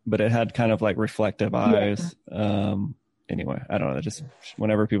black, but it had kind of like reflective eyes. Anyway, I don't know. Just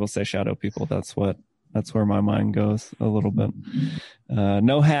whenever people say shadow people, that's where my mind goes a little bit.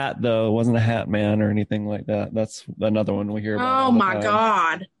 No hat though. It wasn't a hat man or anything like that. That's another one we hear about. Oh my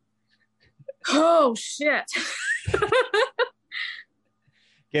God. Oh shit.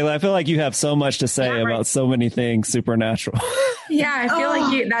 Kayla, I feel like you have so much to say about so many things supernatural. Yeah, I feel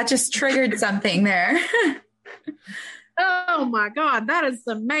like that just triggered something there. Oh my God, that is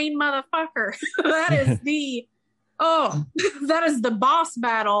the main motherfucker. That is that is the boss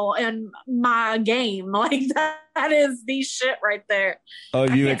battle in my game. Like that is the shit right there.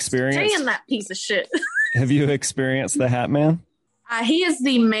 Oh, you experienced that piece of shit. Have you experienced the Hat Man? He is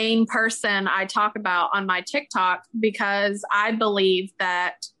the main person I talk about on my TikTok because I believe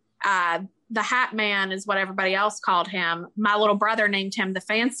that the Hat Man is what everybody else called him. My little brother named him the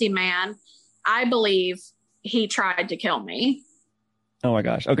Fancy Man. I believe he tried to kill me. Oh my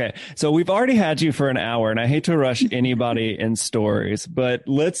gosh. Okay. So we've already had you for an hour and I hate to rush anybody in stories, but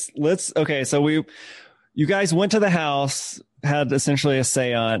let's, okay. So you guys went to the house, had essentially a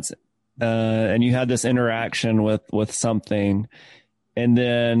seance, and you had this interaction with something, and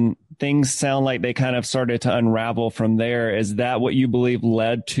then things sound like they kind of started to unravel from there. Is that what you believe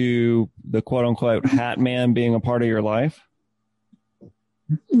led to the quote unquote Hat Man being a part of your life?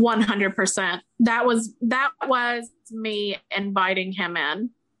 100%. That was me inviting him in.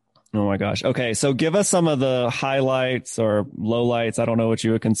 Oh my gosh. Okay. So give us some of the highlights or lowlights, I don't know what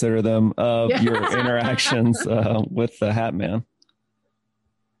you would consider them, of your interactions with the Hat Man.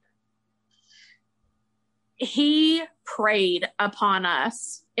 He preyed upon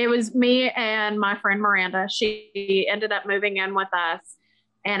us. It was me and my friend Miranda. She ended up moving in with us.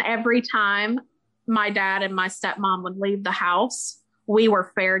 And every time my dad and my stepmom would leave the house, we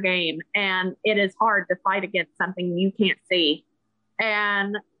were fair game. And it is hard to fight against something you can't see.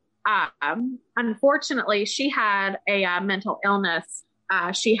 And unfortunately, she had a mental illness.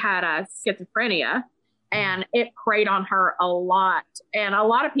 She had a schizophrenia, and it preyed on her a lot. And a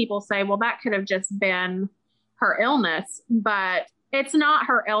lot of people say, well, that could have just been her illness, but it's not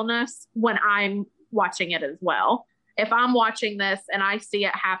her illness when I'm watching it as well. If I'm watching this and I see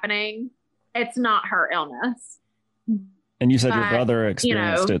it happening, it's not her illness. And you said your brother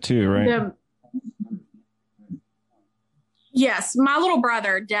experienced it too, right? Yes, my little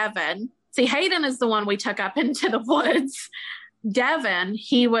brother, Devin. See, Hayden is the one we took up into the woods. Devin,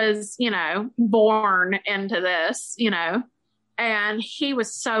 he was, born into this, and he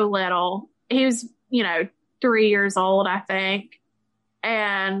was so little. He was, 3 years old, I think.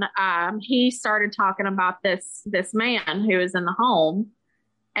 And he started talking about this man who was in the home,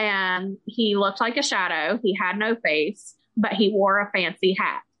 and he looked like a shadow. He had no face, but he wore a fancy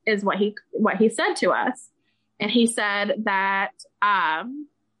hat, is what he said to us. And he said that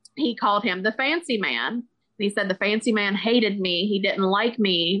he called him the fancy man. And he said the fancy man hated me. He didn't like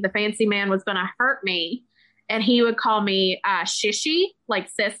me. The fancy man was going to hurt me. And he would call me Shishi, like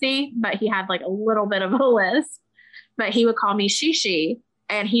sissy, but he had like a little bit of a lisp. But he would call me Shishi.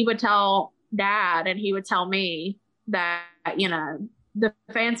 And he would tell Dad and he would tell me that, the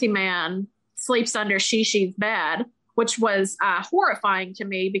fancy man sleeps under Shishi's bed, which was horrifying to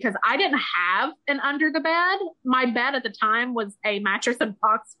me because I didn't have an under the bed. My bed at the time was a mattress and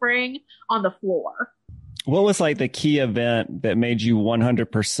box spring on the floor. What was like the key event that made you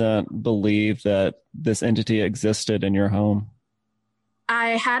 100% believe that this entity existed in your home?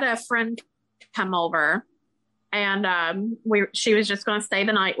 I had a friend come over, and she was just going to stay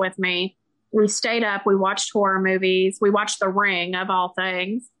the night with me. We stayed up. We watched horror movies. We watched The Ring, of all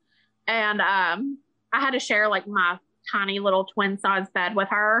things. And I had to share like my tiny little twin size bed with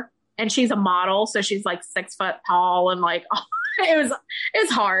her. And she's a model. So she's like 6 foot tall, and like, it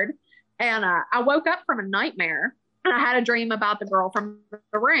was hard. And I woke up from a nightmare, and I had a dream about the girl from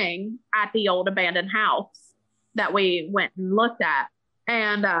The Ring at the old abandoned house that we went and looked at.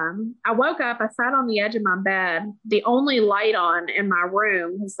 And I woke up, I sat on the edge of my bed. The only light on in my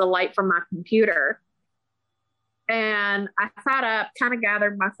room was the light from my computer. And I sat up, kind of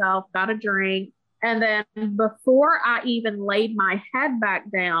gathered myself, got a drink. And then before I even laid my head back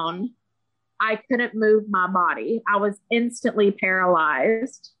down, I couldn't move my body. I was instantly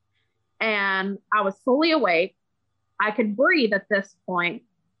paralyzed. And I was fully awake. I could breathe at this point,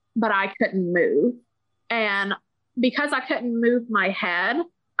 but I couldn't move. And because I couldn't move my head,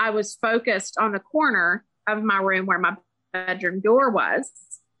 I was focused on the corner of my room where my bedroom door was.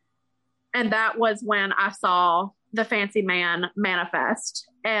 And that was when I saw the fancy man manifest.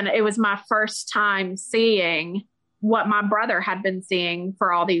 And it was my first time seeing what my brother had been seeing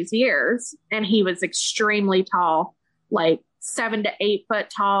for all these years. And he was extremely tall, like 7 to 8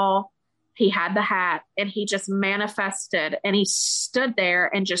 foot tall. He had the hat, and he just manifested, and he stood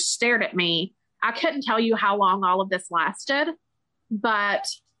there and just stared at me. I couldn't tell you how long all of this lasted, but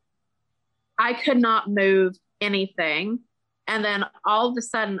I could not move anything. And then all of a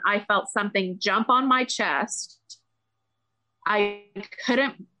sudden I felt something jump on my chest. I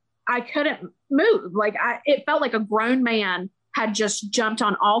couldn't move. Like it felt like a grown man had just jumped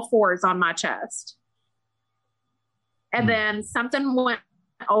on all fours on my chest. And then something went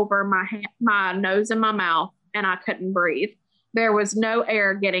over my nose and my mouth, and I couldn't breathe. There was no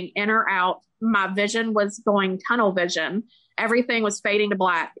air getting in or out. My vision was going tunnel vision. Everything was fading to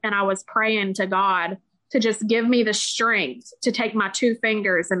black. And I was praying to God to just give me the strength to take my 2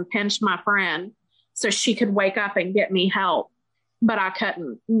 fingers and pinch my friend so she could wake up and get me help. But I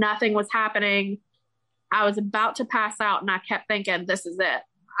couldn't. Nothing was happening. I was about to pass out, and I kept thinking, this is it.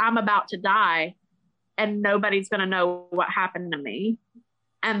 I'm about to die, and nobody's going to know what happened to me.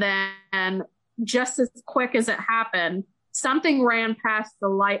 And then just as quick as it happened, something ran past the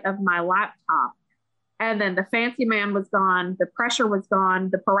light of my laptop. And then the fancy man was gone. The pressure was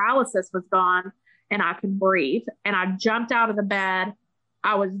gone. The paralysis was gone. And I could breathe. And I jumped out of the bed.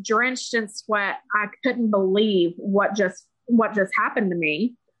 I was drenched in sweat. I couldn't believe what just happened to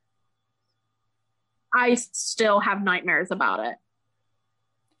me. I still have nightmares about it.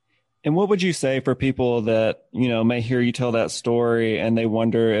 And what would you say for people that, may hear you tell that story and they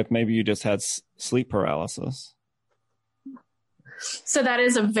wonder if maybe you just had sleep paralysis? So that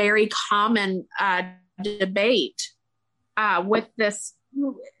is a very common debate with this,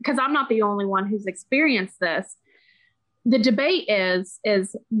 because I'm not the only one who's experienced this. The debate is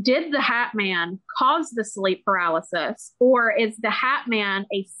did the Hat Man cause the sleep paralysis, or is the Hat Man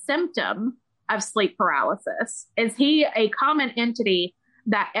a symptom of sleep paralysis? Is he a common entity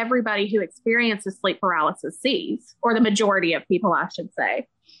that everybody who experiences sleep paralysis sees, or the majority of people, I should say?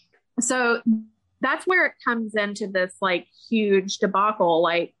 So that's where it comes into this like huge debacle.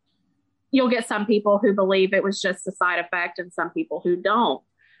 Like, you'll get some people who believe it was just a side effect and some people who don't.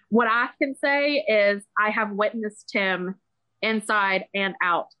 What I can say is I have witnessed him inside and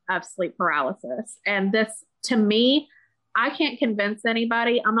out of sleep paralysis. And this, to me, I can't convince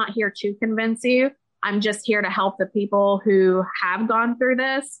anybody. I'm not here to convince you. I'm just here to help the people who have gone through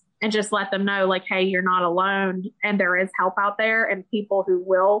this and just let them know, like, hey, you're not alone and there is help out there and people who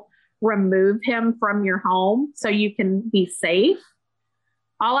will remove him from your home so you can be safe.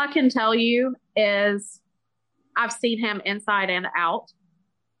 All I can tell you is I've seen him inside and out.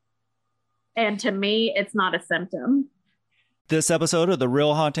 And to me, it's not a symptom. This episode of the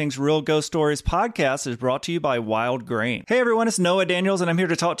Real Hauntings, Real Ghost Stories podcast is brought to you by Wild Grain. Hey everyone, it's Noah Daniels, and I'm here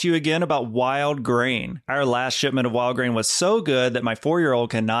to talk to you again about Wild Grain. Our last shipment of Wild Grain was so good that my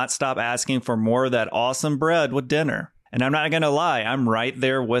 4-year-old cannot stop asking for more of that awesome bread with dinner. And I'm not going to lie, I'm right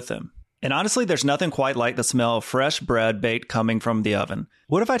there with him. And honestly, there's nothing quite like the smell of fresh bread baked coming from the oven.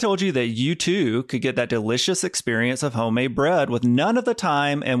 What if I told you that you too could get that delicious experience of homemade bread with none of the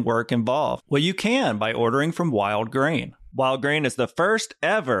time and work involved? Well, you can by ordering from Wild Grain. Wild Grain is the first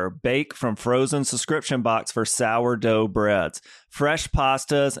ever bake from frozen subscription box for sourdough breads, fresh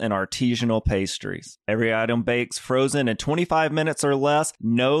pastas, and artisanal pastries. Every item bakes frozen in 25 minutes or less,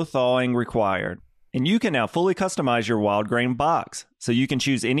 no thawing required. And you can now fully customize your Wild Grain box, so you can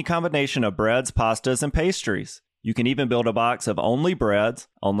choose any combination of breads, pastas, and pastries. You can even build a box of only breads,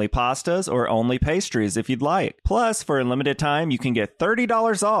 only pastas, or only pastries if you'd like. Plus, for a limited time, you can get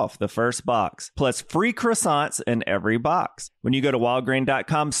 $30 off the first box, plus free croissants in every box when you go to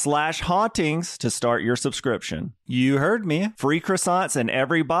wildgrain.com/hauntings to start your subscription. You heard me. Free croissants in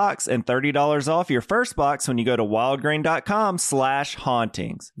every box and $30 off your first box when you go to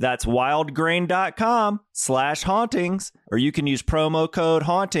wildgrain.com/hauntings. That's wildgrain.com/hauntings, or you can use promo code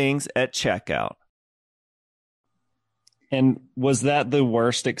hauntings at checkout. And was that the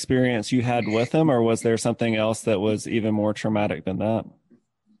worst experience you had with him, or was there something else that was even more traumatic than that?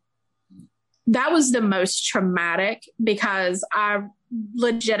 That was the most traumatic because I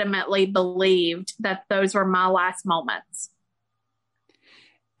legitimately believed that those were my last moments.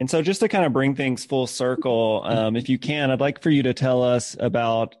 And so just to kind of bring things full circle, if you can, I'd like for you to tell us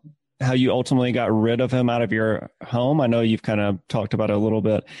about how you ultimately got rid of him out of your home. I know you've kind of talked about it a little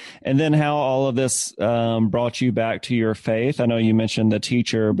bit. And then how all of this brought you back to your faith. I know you mentioned the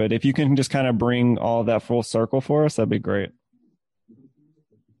teacher, but if you can just kind of bring all of that full circle for us, that'd be great.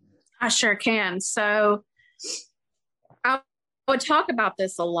 I sure can. So I would talk about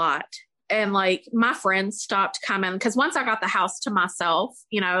this a lot. And like my friends stopped coming because once I got the house to myself,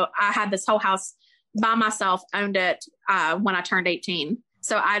 I had this whole house by myself, owned it when I turned 18.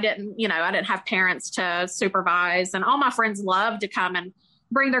 So I didn't have parents to supervise, and all my friends loved to come and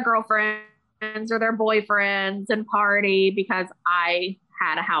bring their girlfriends or their boyfriends and party because I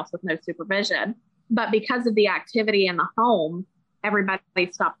had a house with no supervision. But because of the activity in the home, everybody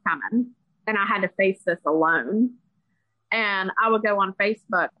stopped coming and I had to face this alone. And I would go on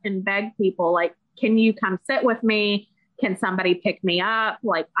Facebook and beg people like, can you come sit with me? Can somebody pick me up?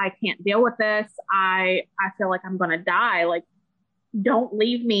 Like, I can't deal with this. I feel like I'm going to die. Like, don't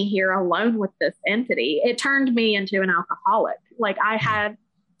leave me here alone with this entity. It turned me into an alcoholic. Like, I had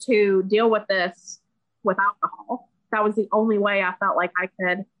to deal with this with alcohol. That was the only way I felt like I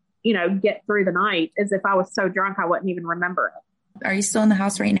could, get through the night, as if I was so drunk I wouldn't even remember it. Are you still in the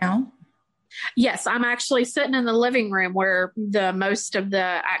house right now? Yes, I'm actually sitting in the living room where the most of the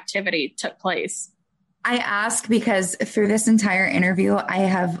activity took place. I ask because through this entire interview, I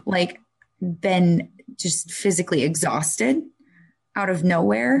have been just physically exhausted out of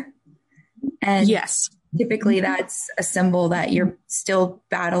nowhere. And yes, typically that's a symbol that you're still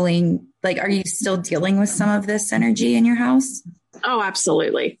battling. Like, are you still dealing with some of this energy in your house? Oh,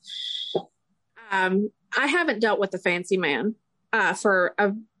 absolutely. I haven't dealt with the fancy man for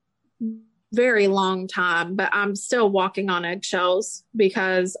a very long time, but I'm still walking on eggshells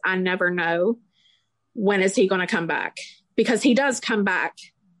because I never know when is he going to come back, because he does come back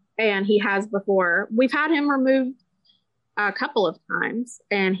and he has before. We've had him removed a couple of times,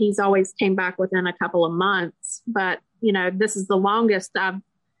 and he's always came back within a couple of months. But, you know, this is the longest I've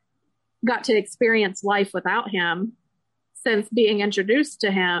got to experience life without him since being introduced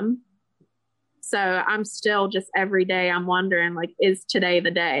to him. So I'm still just every day I'm wondering, like, is today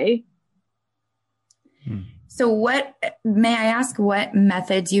the day? So may I ask what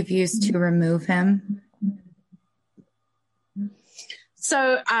methods you've used to remove him?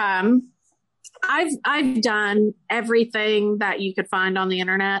 So, I've done everything that you could find on the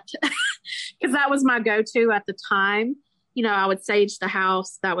internet because that was my go-to at the time. You know, I would sage the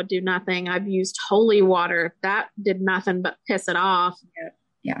house. That would do nothing. I've used holy water. That did nothing but piss it off.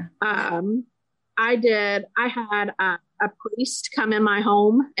 Yeah. I had a priest come in my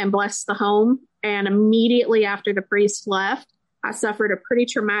home and bless the home. And immediately after the priest left, I suffered a pretty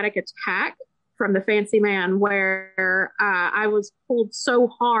traumatic attack from the fancy man where I was pulled so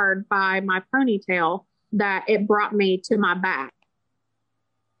hard by my ponytail that it brought me to my back.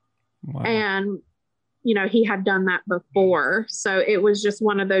 Wow. And, you know, he had done that before. So it was just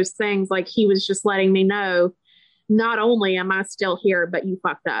one of those things, like he was just letting me know, not only am I still here, but you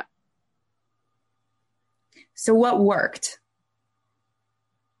fucked up. So what worked?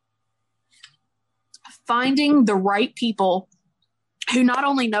 Finding the right people who not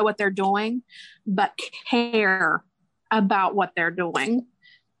only know what they're doing, but care about what they're doing.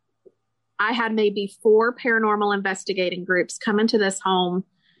 I had maybe 4 paranormal investigating groups come into this home,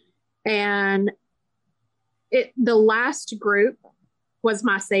 and the last group was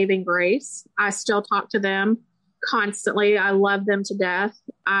my saving grace. I still talk to them constantly. I love them to death.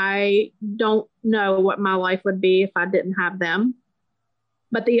 I don't know what my life would be if I didn't have them.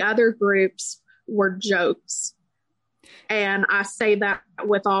 But the other groups were jokes. And I say that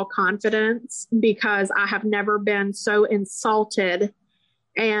with all confidence because I have never been so insulted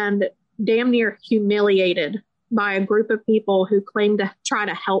and damn near humiliated by a group of people who claim to try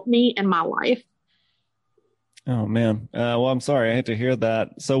to help me in my life. Oh, man. Well, I'm sorry. I hate to hear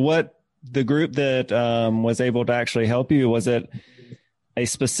that. So what the group that was able to actually help you, was it a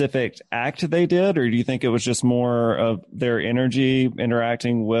specific act they did, or do you think it was just more of their energy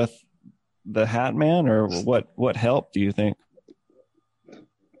interacting with the Hat Man, or what helped, do you think? I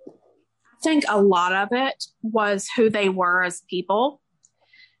think a lot of it was who they were as people,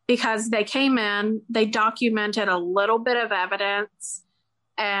 because they came in, they documented a little bit of evidence,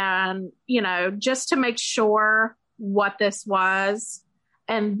 and, you know, just to make sure what this was.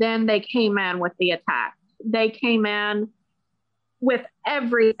 And then they came in with the attack. They came in with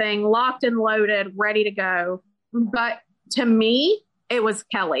everything locked and loaded, ready to go. But to me, it was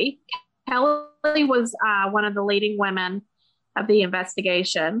Kelly. Kelly was one of the leading women of the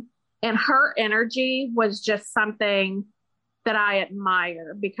investigation, and her energy was just something that I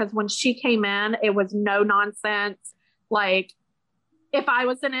admire, because when she came in, it was no nonsense. Like, if I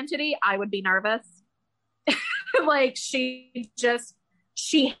was an entity, I would be nervous. Like, she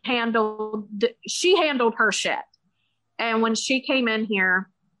handled her shit. And when she came in here,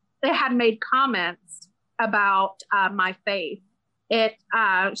 they had made comments about my faith.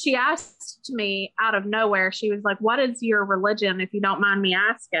 She asked me out of nowhere, she was like, "What is your religion, if you don't mind me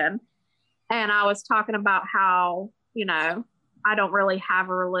asking?" And I was talking about how, you know, I don't really have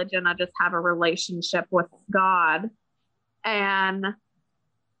a religion. I just have a relationship with God. And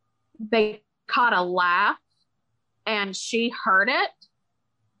they caught a laugh, and she heard it.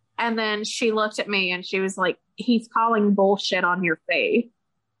 And then she looked at me and she was like, "He's calling bullshit on your faith."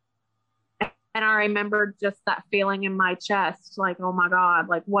 And I remembered just that feeling in my chest, like, oh my God,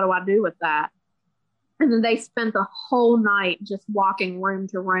 like, what do I do with that? And then they spent the whole night just walking room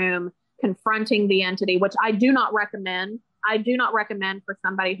to room, confronting the entity, which I do not recommend. I do not recommend for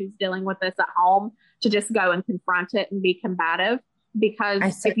somebody who's dealing with this at home to just go and confront it and be combative,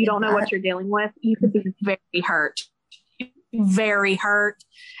 because if you don't know what you're dealing with, you could be very hurt. Very hurt.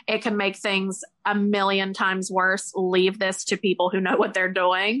 It can make things a million times worse. Leave this to people who know what they're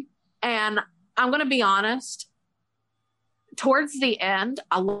doing. And I'm going to be honest, towards the end,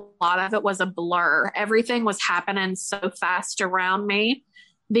 a lot of it was a blur. Everything was happening so fast around me.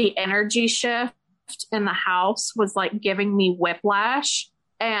 The energy shift in the house was like giving me whiplash,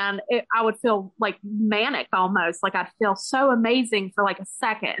 and I would feel like manic almost. Like, I'd feel so amazing for like a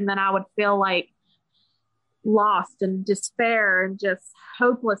second, and then I would feel like lost and despair and just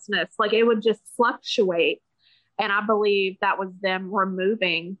hopelessness. Like, it would just fluctuate. And I believe that was them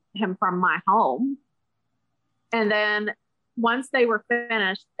removing him from my home. And then once they were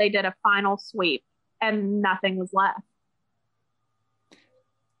finished, they did a final sweep and nothing was left.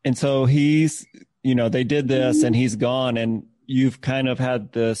 And so he's, you know, they did this and he's gone, and you've kind of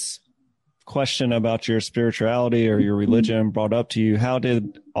had this question about your spirituality or your religion brought up to you, how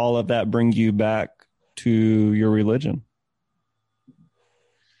did all of that bring you back to your religion?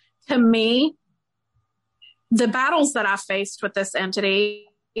 To me, the battles that I faced with this entity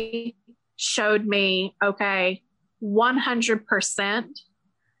showed me, okay, 100%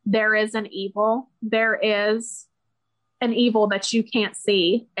 there is an evil. There is an evil that you can't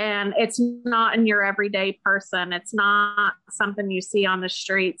see. And it's not in your everyday person. It's not something you see on the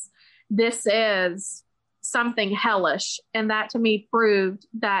streets. This is something hellish. And that to me proved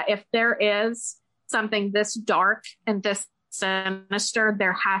that if there is something this dark and this sinister,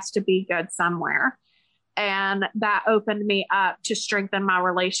 there has to be good somewhere. And that opened me up to strengthen my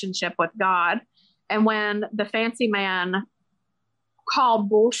relationship with God. And when the fancy man called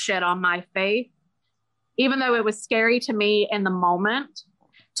bullshit on my faith, even though it was scary to me in the moment,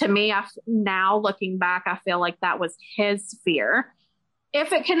 to me, now looking back, I feel like that was his fear.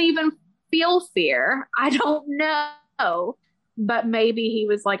 If it can even feel fear, I don't know. But maybe he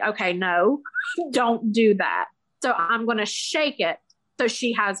was like, okay, no, don't do that. So I'm going to shake it so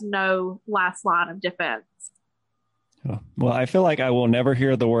she has no last line of defense. Well, I feel like I will never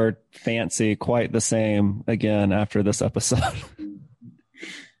hear the word fancy quite the same again after this episode.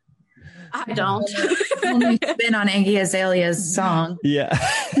 I don't. Only spin on Iggy Azalea's song. Yeah.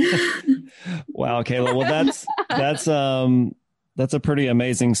 Wow, Kayla. Well, that's a pretty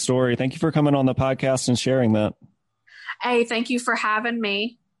amazing story. Thank you for coming on the podcast and sharing that. Hey, thank you for having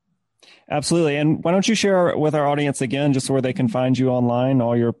me. Absolutely. And why don't you share with our audience again, just where they can find you online,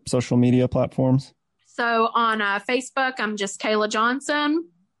 all your social media platforms? So on Facebook, I'm just Kayla Johnson.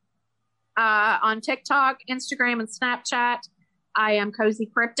 On TikTok, Instagram, and Snapchat, I am Cozy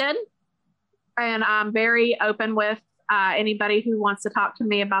Cryptid. And I'm very open with anybody who wants to talk to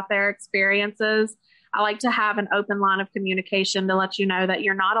me about their experiences. I like to have an open line of communication to let you know that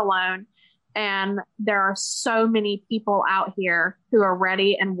you're not alone. And there are so many people out here who are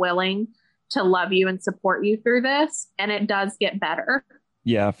ready and willing to love you and support you through this. And it does get better.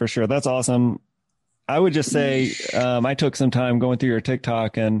 Yeah, for sure. That's awesome. I would just say I took some time going through your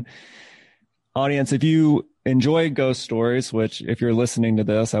TikTok, and audience, if you enjoy ghost stories, which if you're listening to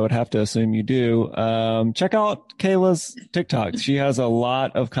this, I would have to assume you do, check out Kayla's TikTok. She has a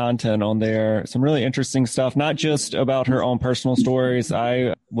lot of content on there, some really interesting stuff, not just about her own personal stories.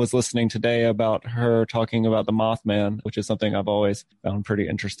 I was listening today about her talking about the Mothman, which is something I've always found pretty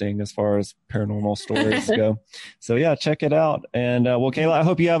interesting as far as paranormal stories go. So yeah, check it out. And well, Kayla, I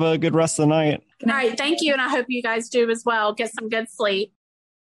hope you have a good rest of the night. All right. Thank you. And I hope you guys do as well. Get some good sleep.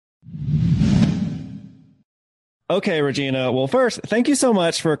 Okay, Regina. Well, first, thank you so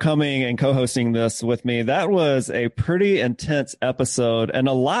much for coming and co-hosting this with me. That was a pretty intense episode and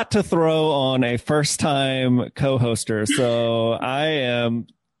a lot to throw on a first-time co-hoster. So I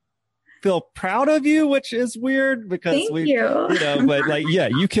feel proud of you, which is weird because but like, yeah,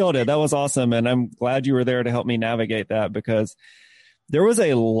 you killed it. That was awesome. And I'm glad you were there to help me navigate that because there was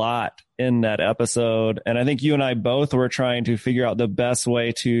a lot in that episode. And I think you and I both were trying to figure out the best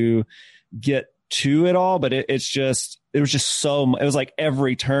way to get to it all, but it was just so, it was like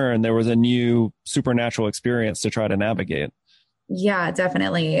every turn there was a new supernatural experience to try to navigate. Yeah,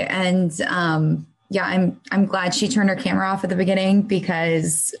 definitely. And yeah, I'm glad she turned her camera off at the beginning,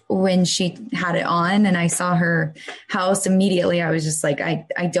 because when she had it on and I saw her house, immediately I was just like,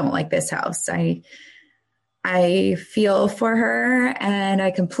 I don't like this house. I feel for her, and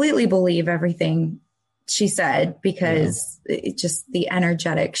I completely believe everything she said, because it just the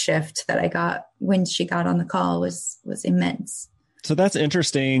energetic shift that I got when she got on the call was immense. So that's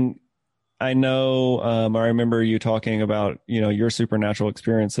interesting. I know, I remember you talking about, your supernatural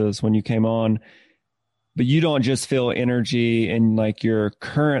experiences when you came on, but you don't just feel energy in like your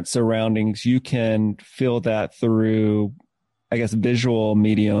current surroundings. You can feel that through, I guess, visual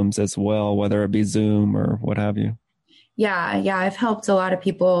mediums as well, whether it be Zoom or what have you. Yeah. I've helped a lot of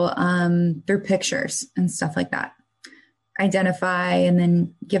people through pictures and stuff like that. Identify and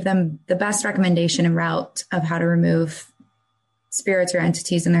then give them the best recommendation and route of how to remove spirits or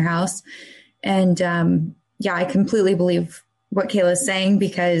entities in their house. And I completely believe what Kayla's saying,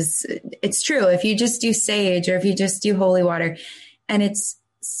 because it's true. If you just do sage or if you just do holy water, and it's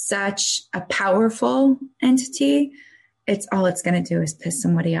such a powerful entity, all it's going to do is piss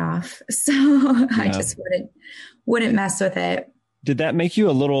somebody off. So I just wouldn't mess with it. Did that make you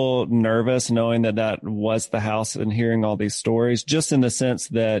a little nervous knowing that was the house and hearing all these stories, just in the sense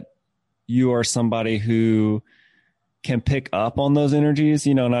that you are somebody who can pick up on those energies?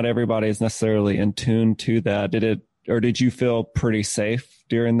 Not everybody is necessarily in tune to that. Did you feel pretty safe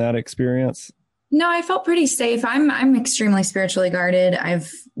during that experience? No, I felt pretty safe. I'm extremely spiritually guarded. I've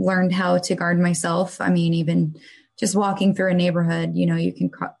learned how to guard myself. I mean, even just walking through a neighborhood, you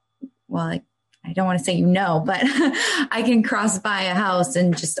can, I don't want to say, but I can cross by a house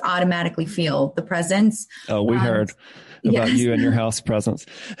and just automatically feel the presence. Oh, we heard about you and your house presence.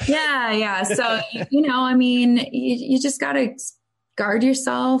 Yeah. So, I mean, you just got to guard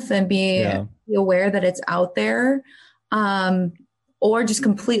yourself and be aware that it's out there. Or just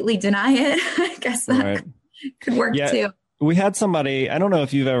completely deny it. I guess that could work too. We had somebody, I don't know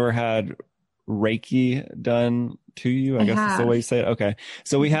if you've ever had Reiki done to you. I guess that's the way you say it. Okay.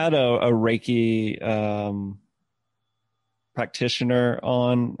 So we had a Reiki practitioner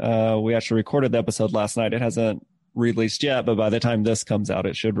on. We actually recorded the episode last night. It hasn't released yet, but by the time this comes out,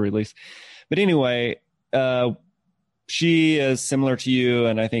 it should release. But anyway, she is similar to you,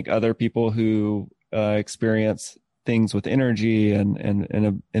 and I think other people who experience things with energy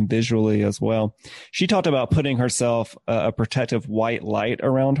and visually as well. She talked about putting herself a protective white light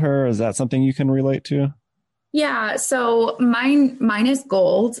around her. Is that something you can relate to? Yeah. So mine is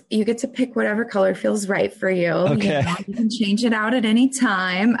gold. You get to pick whatever color feels right for you. Okay. You can change it out at any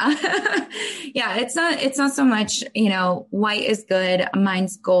time. Yeah. It's not so much, white is good.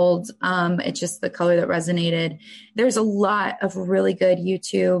 Mine's gold. It's just the color that resonated. There's a lot of really good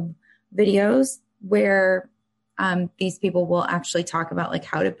YouTube videos where these people will actually talk about like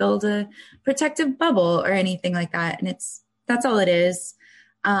how to build a protective bubble or anything like that. And that's all it is.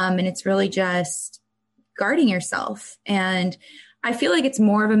 And it's really just guarding yourself. And I feel like it's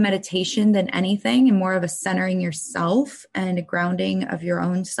more of a meditation than anything, and more of a centering yourself and a grounding of your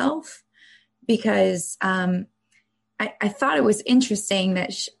own self. Because I thought it was interesting that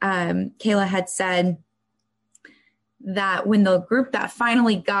Kayla had said that when the group that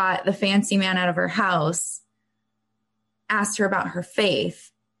finally got the fancy man out of her house asked her about her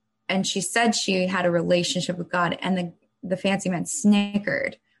faith, and she said she had a relationship with God, and the fancy man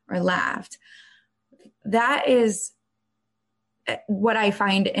snickered or laughed. That is what I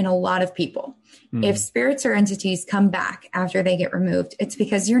find in a lot of people. If spirits or entities come back after they get removed, it's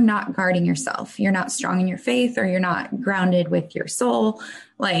because you're not guarding yourself. You're not strong in your faith, or you're not grounded with your soul.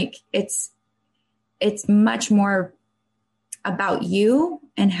 Like it's much more about you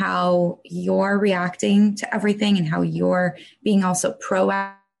and how you're reacting to everything and how you're being also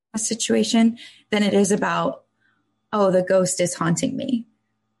proactive in a situation than it is about, oh, the ghost is haunting me.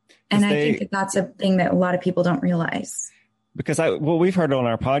 And I think that's a thing that a lot of people don't realize. Because what we've heard on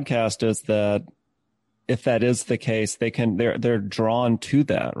our podcast is that if that is the case, they're drawn to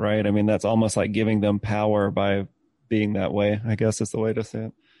that, right? I mean, that's almost like giving them power by being that way, I guess is the way to say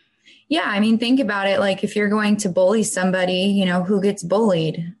it. Yeah. I mean, think about it. Like if you're going to bully somebody, who gets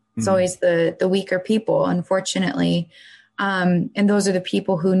bullied? It's always the weaker people, unfortunately. And those are the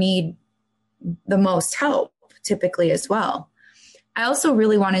people who need the most help typically as well. I also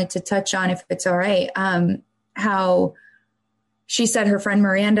really wanted to touch on, if it's all right, how she said her friend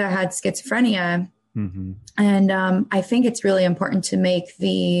Miranda had schizophrenia. Mm-hmm. And I think it's really important to make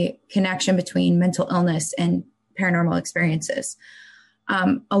the connection between mental illness and paranormal experiences.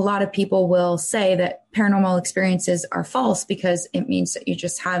 A lot of people will say that paranormal experiences are false because it means that you're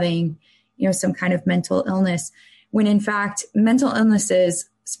just having, some kind of mental illness, when in fact, mental illnesses,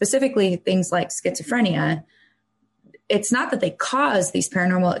 specifically things like schizophrenia, it's not that they cause these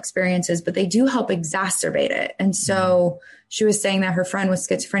paranormal experiences, but they do help exacerbate it. And so she was saying that her friend with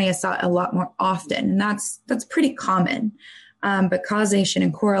schizophrenia saw it a lot more often, and that's pretty common. But causation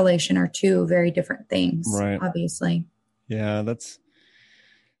and correlation are two very different things, right? Obviously. Yeah,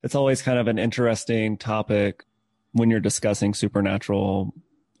 it's always kind of an interesting topic when you're discussing supernatural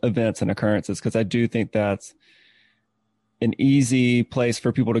events and occurrences, because I do think that's an easy place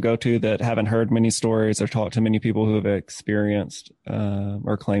for people to go to that haven't heard many stories or talked to many people who have experienced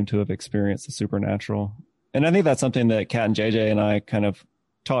or claim to have experienced the supernatural. And I think that's something that Kat and JJ and I kind of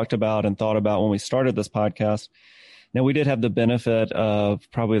talked about and thought about when we started this podcast. Now, we did have the benefit of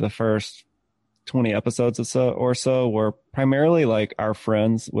probably the first 20 episodes or so were primarily like our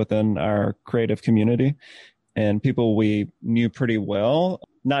friends within our creative community and people we knew pretty well.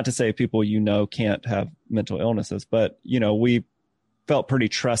 Not to say people can't have mental illnesses, but we felt pretty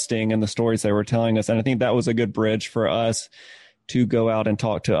trusting in the stories they were telling us. And I think that was a good bridge for us to go out and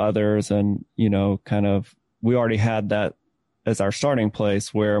talk to others. And, we already had that as our starting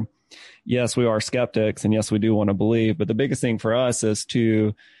place where, yes, we are skeptics and yes, we do want to believe. But the biggest thing for us is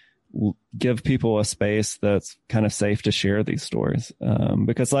to give people a space that's kind of safe to share these stories.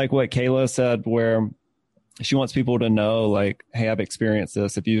 Because like what Kayla said, where she wants people to know, like, hey, I've experienced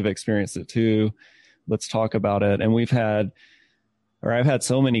this. If you've experienced it too, let's talk about it. And we've had or I've had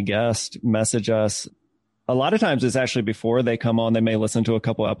so many guests message us. A lot of times it's actually before they come on, they may listen to a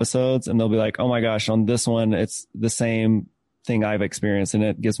couple episodes and they'll be like, oh my gosh, on this one, it's the same thing I've experienced. And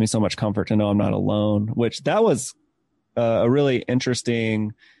it gives me so much comfort to know I'm not alone, which that was a really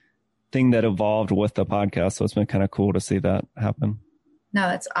interesting thing that evolved with the podcast. So it's been kind of cool to see that happen. No,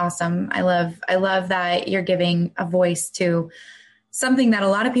 that's awesome. I love that you're giving a voice to something that a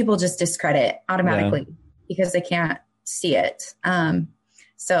lot of people just discredit automatically because they can't see it.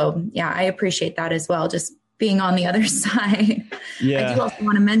 So yeah, I appreciate that as well. Just being on the other side. Yeah. I do also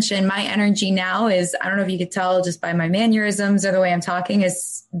want to mention my energy now is, I don't know if you could tell just by my mannerisms or the way I'm talking,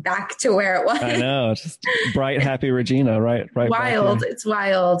 is back to where it was. I know. Just bright, happy Regina, right? Wild. It's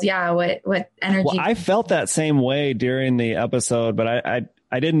wild. Yeah. What energy. Well, I felt that same way during the episode, but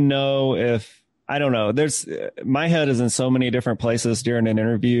I didn't know if, I don't know. My head is in so many different places during an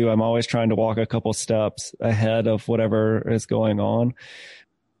interview. I'm always trying to walk a couple steps ahead of whatever is going on.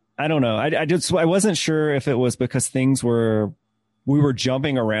 I don't know. I wasn't sure if it was because we were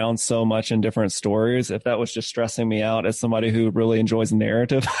jumping around so much in different stories, if that was just stressing me out as somebody who really enjoys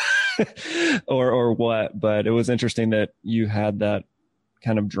narrative or what. But it was interesting that you had that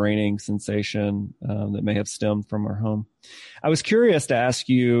kind of draining sensation that may have stemmed from our home. I was curious to ask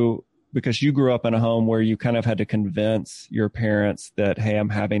you, because you grew up in a home where you kind of had to convince your parents that, hey, I'm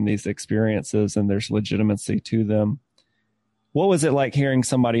having these experiences and there's legitimacy to them. What was it like hearing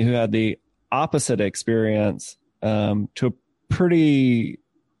somebody who had the opposite experience to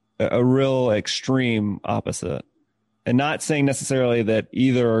a real extreme opposite? And not saying necessarily that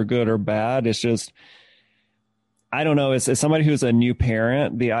either are good or bad. It's just, I don't know. As somebody who's a new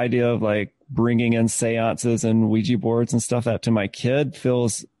parent, the idea of like bringing in seances and Ouija boards and stuff that to my kid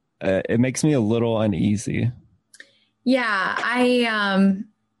feels, it makes me a little uneasy. Yeah,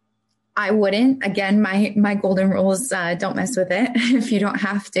 I wouldn't. Again, my golden rules, don't mess with it if you don't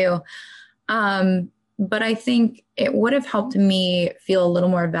have to. But I think it would have helped me feel a little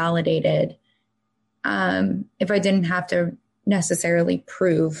more validated if I didn't have to necessarily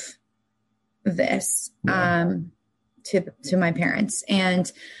prove this to my parents.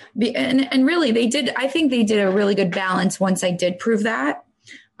 And really they did. I think they did a really good balance once I did prove that,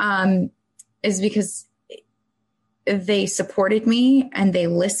 is because they supported me and they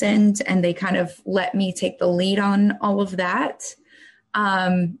listened and they kind of let me take the lead on all of that.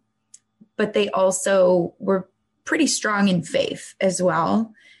 But they also were pretty strong in faith as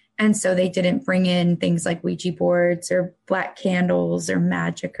well. And so they didn't bring in things like Ouija boards or black candles or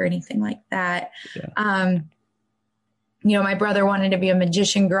magic or anything like that. Yeah. My brother wanted to be a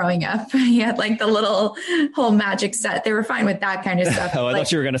magician growing up. He had like the little whole magic set. They were fine with that kind of stuff. I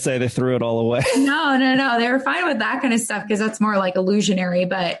thought you were going to say they threw it all away. No. They were fine with that kind of stuff because that's more like illusionary.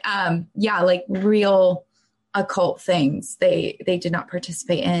 But like real occult things, they did not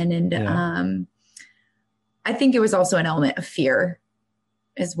participate in. And I think it was also an element of fear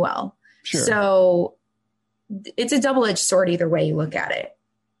as well. Sure. So it's a double-edged sword either way you look at it.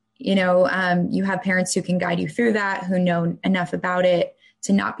 You have parents who can guide you through that, who know enough about it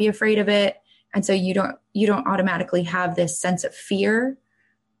to not be afraid of it. And so you don't automatically have this sense of fear.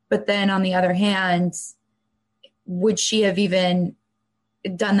 But then on the other hand, would she have even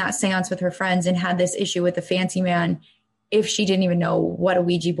done that seance with her friends and had this issue with the fancy man if she didn't even know what a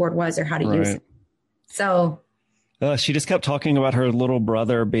Ouija board was or how to use it? So she just kept talking about her little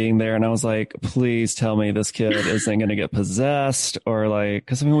brother being there. And I was like, please tell me this kid isn't going to get possessed or like,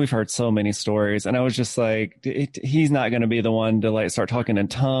 cause we've heard so many stories and I was just like, he's not going to be the one to like start talking in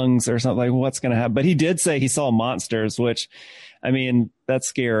tongues or something. Like what's going to happen? But he did say he saw monsters, which I mean, that's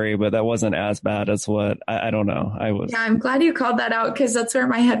scary, but that wasn't as bad as what I don't know. Yeah, I'm glad you called that out because that's where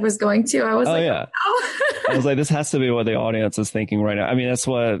my head was going to. I was I was like, this has to be what the audience is thinking right now. I mean, that's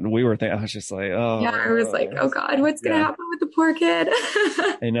what we were thinking. I was just like, I was like, oh God, what's going to happen with the poor kid?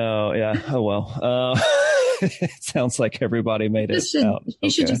 I know. Yeah. Oh, well. It sounds like everybody made it out. You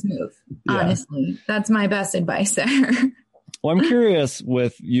should just move. Honestly, that's my best advice there. Well, I'm curious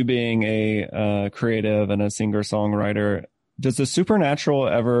with you being a creative and a singer-songwriter, does the supernatural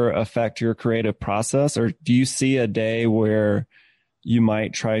ever affect your creative process, or do you see a day where you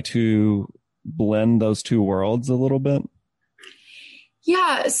might try to blend those two worlds a little bit?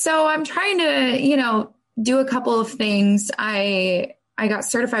 Yeah. So I'm trying to, do a couple of things. I got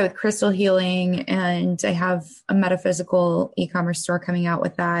certified with crystal healing and I have a metaphysical e-commerce store coming out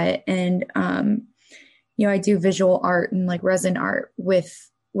with that. And, I do visual art and like resin art with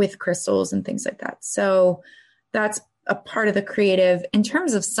crystals and things like that. So that's a part of the creative. In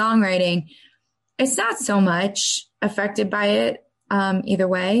terms of songwriting, it's not so much affected by it either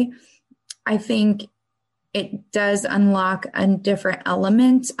way. I think it does unlock a different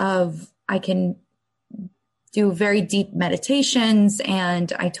element of, I can do very deep meditations,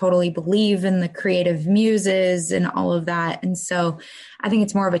 and I totally believe in the creative muses and all of that. And so I think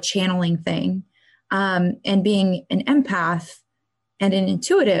it's more of a channeling thing. And being an empath and an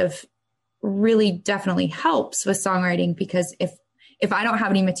intuitive really definitely helps with songwriting, because if I don't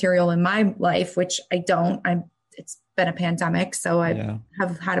have any material in my life, which I don't, it's been a pandemic, so I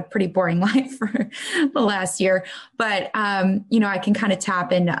have had a pretty boring life for the last year, but, I can kind of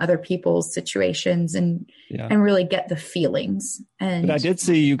tap into other people's situations and really get the feelings. And but I did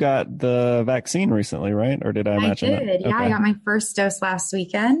see you got the vaccine recently, right? Or did I imagine that? Yeah, okay. I got my first dose last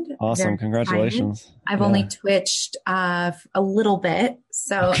weekend. Awesome. Congratulations. I've only twitched a little bit.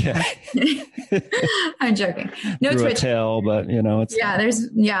 So I'm joking. No Through twitch. A tail, but it's there's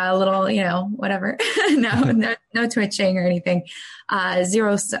a little, whatever. no twitching or anything.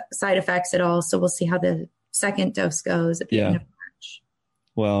 Zero side effects at all. So we'll see how the second dose goes at the end of March.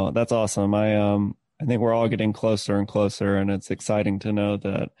 Well, that's awesome. I think we're all getting closer and closer, and it's exciting to know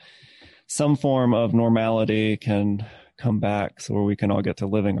that some form of normality can come back so we can all get to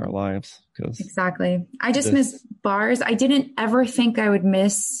living our lives. Exactly. I just miss bars. I didn't ever think I would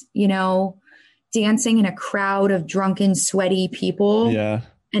miss, dancing in a crowd of drunken, sweaty people. Yeah.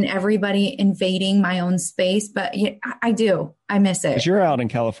 And everybody invading my own space. But I do. I miss it. 'Cause you're out in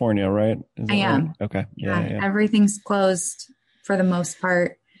California, right? I am. Right? Okay. Yeah. Everything's closed for the most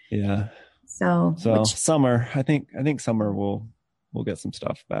part. Yeah. So summer, I think summer we'll get some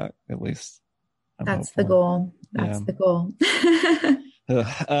stuff back, at least. That's the goal. That's the goal.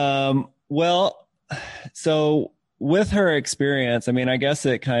 Well, so with her experience, I mean, I guess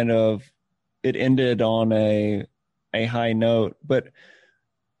it ended on a high note, but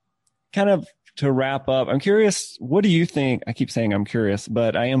kind of to wrap up, I'm curious, what do you think? I keep saying I'm curious,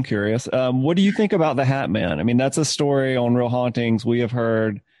 but I am curious. What do you think about the Hat Man? I mean, that's a story on Real Hauntings we have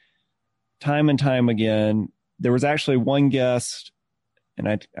heard time and time again. There was actually one guest,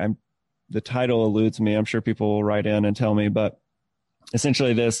 and I'm the title eludes me. I'm sure people will write in and tell me, but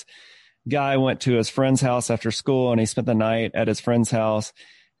essentially this guy went to his friend's house after school, and he spent the night at his friend's house,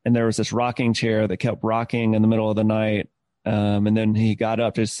 and there was this rocking chair that kept rocking in the middle of the night. And then he got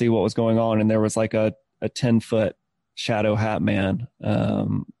up to see what was going on, and there was like a 10-foot shadow Hat Man,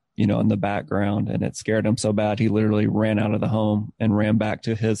 in the background, and it scared him so bad he literally ran out of the home and ran back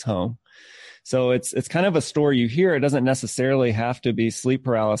to his home. So it's kind of a story you hear. It doesn't necessarily have to be sleep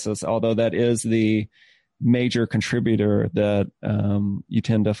paralysis, although that is the major contributor that you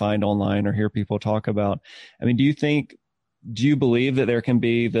tend to find online or hear people talk about. I mean, do you believe that there can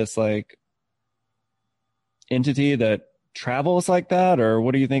be this like entity that travels like that, or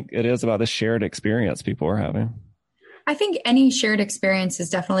what do you think it is about this shared experience people are having? I think any shared experience is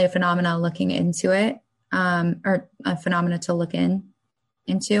definitely a phenomena looking into it, or a phenomena to look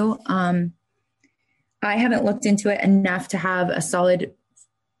into. I haven't looked into it enough to have a solid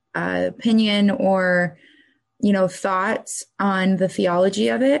opinion or, thoughts on the theology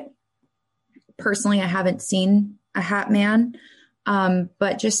of it. Personally, I haven't seen a Hat Man.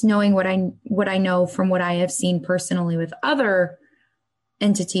 But just knowing what I know from what I have seen personally with other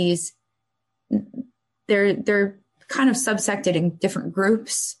entities, they're kind of subsected in different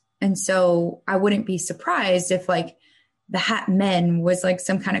groups. And so I wouldn't be surprised if like the Hat Men was like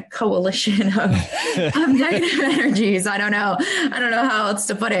some kind of coalition of negative energies. I don't know how else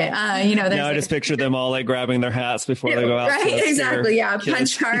to put it. I just picture them all like grabbing their hats before they go out. Right. Exactly. Yeah. Kids.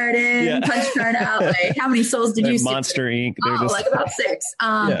 Punch card in, punch card out. Like, how many souls did you see? Monster Inc. Like about 6.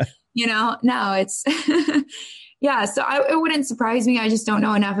 No, it's, yeah. So it wouldn't surprise me. I just don't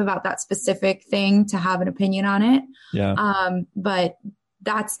know enough about that specific thing to have an opinion on it. Yeah. But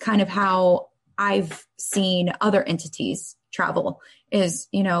that's kind of how I've seen other entities travel is,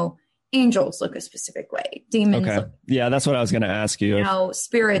 angels look a specific way. Demons. Okay. Yeah. That's what I was going to ask you.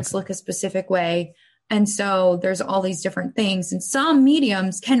 Spirits look a specific way. And so there's all these different things, and some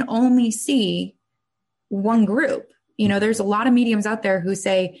mediums can only see one group. There's a lot of mediums out there who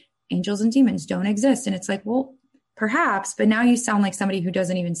say angels and demons don't exist. And it's like, well, perhaps, but now you sound like somebody who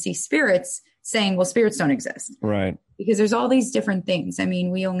doesn't even see spirits saying, well, spirits don't exist. Right. Because there's all these different things. I mean,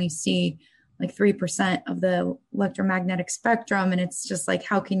 we only see like 3% of the electromagnetic spectrum. And it's just like,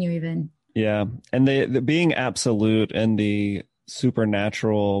 how can you even? Yeah. And the being absolute and the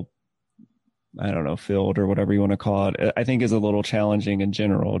supernatural, I don't know, field or whatever you want to call it, I think is a little challenging in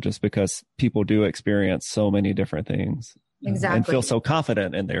general, just because people do experience so many different things. Exactly. And feel so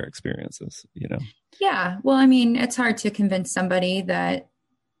confident in their experiences, Yeah. Well, I mean, it's hard to convince somebody that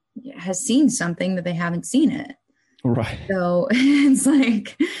has seen something that they haven't seen it. Right. So it's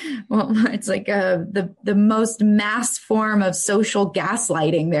like, well, it's like the most mass form of social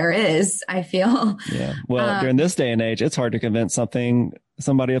gaslighting there is, I feel. Yeah. Well, during this day and age, it's hard to convince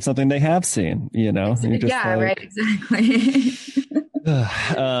somebody of something they have seen, you know? Yeah, right. Exactly.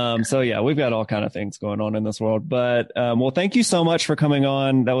 So yeah, we've got all kind of things going on in this world, but, well, thank you so much for coming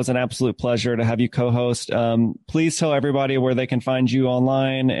on. That was an absolute pleasure to have you co-host. Please tell everybody where they can find you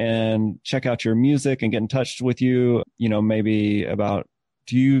online and check out your music and get in touch with you, you know, maybe about,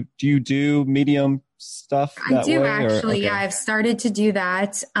 do you do Medium stuff that I do way, actually. Okay. Yeah, I've started to do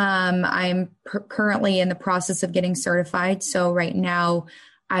that. I'm currently in the process of getting certified. So right now,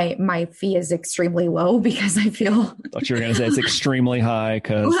 my fee is extremely low because I feel. I thought you were going to say it's extremely high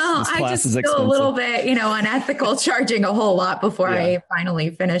because this class is expensive. Feel a little bit, unethical, charging a whole lot before I finally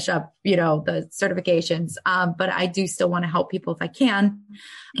finish up, the certifications. But I do still want to help people if I can.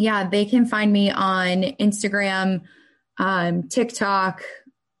 Yeah, they can find me on Instagram, TikTok.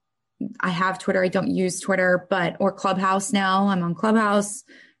 I have Twitter. I don't use Twitter, or Clubhouse now. I'm on Clubhouse.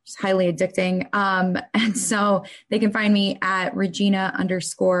 It's highly addicting. And so they can find me at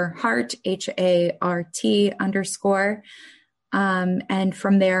Regina_Hart, HART_. And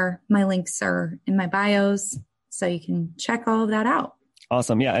from there, my links are in my bios. So you can check all of that out.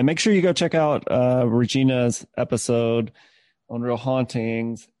 Awesome. Yeah. And make sure you go check out Regina's episode on Real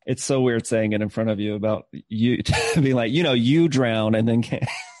Hauntings. It's so weird saying it in front of you about you being like, you drown and then can't.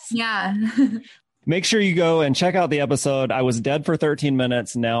 Yeah. Make sure you go and check out the episode. I was dead for 13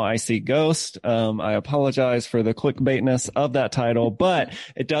 minutes. Now I see ghost. I apologize for the clickbaitness of that title, but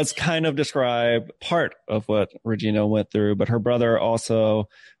it does kind of describe part of what Regina went through. But her and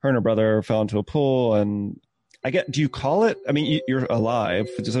her brother fell into a pool, and do you call it? I mean, you're alive.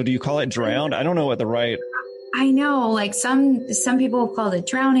 So do you call it drowned? I don't know what the right. I know, like some people have called it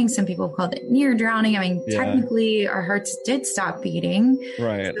drowning. Some people have called it near drowning. I mean, technically our hearts did stop beating.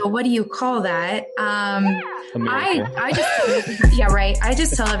 Right. So what do you call that? I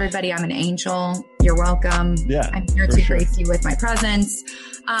just tell everybody I'm an angel. You're welcome. Yeah. I'm here to grace you with my presence.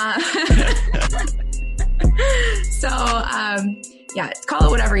 Call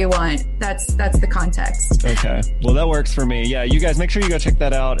it whatever you want. That's the context. Okay. Well, that works for me. Yeah. You guys make sure you go check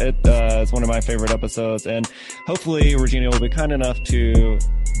that out. It's one of my favorite episodes, and hopefully Regina will be kind enough to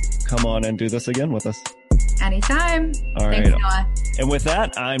come on and do this again with us. Anytime. All right. Thanks, Noah. And with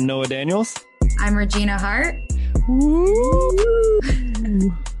that, I'm Noah Daniels. I'm Regina Hart. Woo!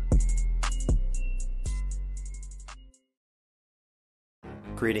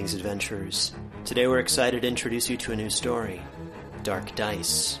 Greetings, adventurers. Today we're excited to introduce you to a new story, Dark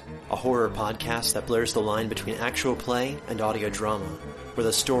Dice, a horror podcast that blurs the line between actual play and audio drama, where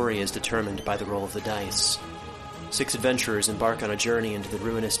the story is determined by the roll of the dice. 6 adventurers embark on a journey into the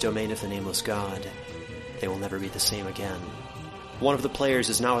ruinous domain of the Nameless God. They will never be the same again. One of the players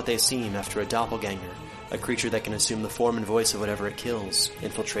is not what they seem after a doppelganger, a creature that can assume the form and voice of whatever it kills,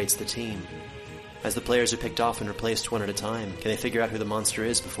 infiltrates the team. As the players are picked off and replaced one at a time, can they figure out who the monster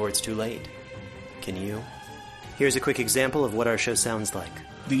is before it's too late? Can you? Here's a quick example of what our show sounds like.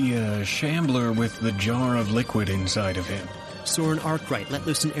 The shambler with the jar of liquid inside of him. Soren Arkwright let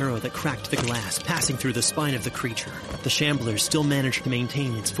loose an arrow that cracked the glass, passing through the spine of the creature. The shambler still managed to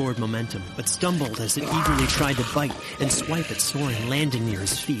maintain its forward momentum, but stumbled as it eagerly tried to bite and swipe at Soren, landing near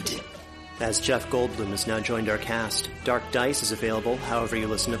his feet. As Jeff Goldblum has now joined our cast, Dark Dice is available however you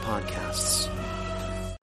listen to podcasts.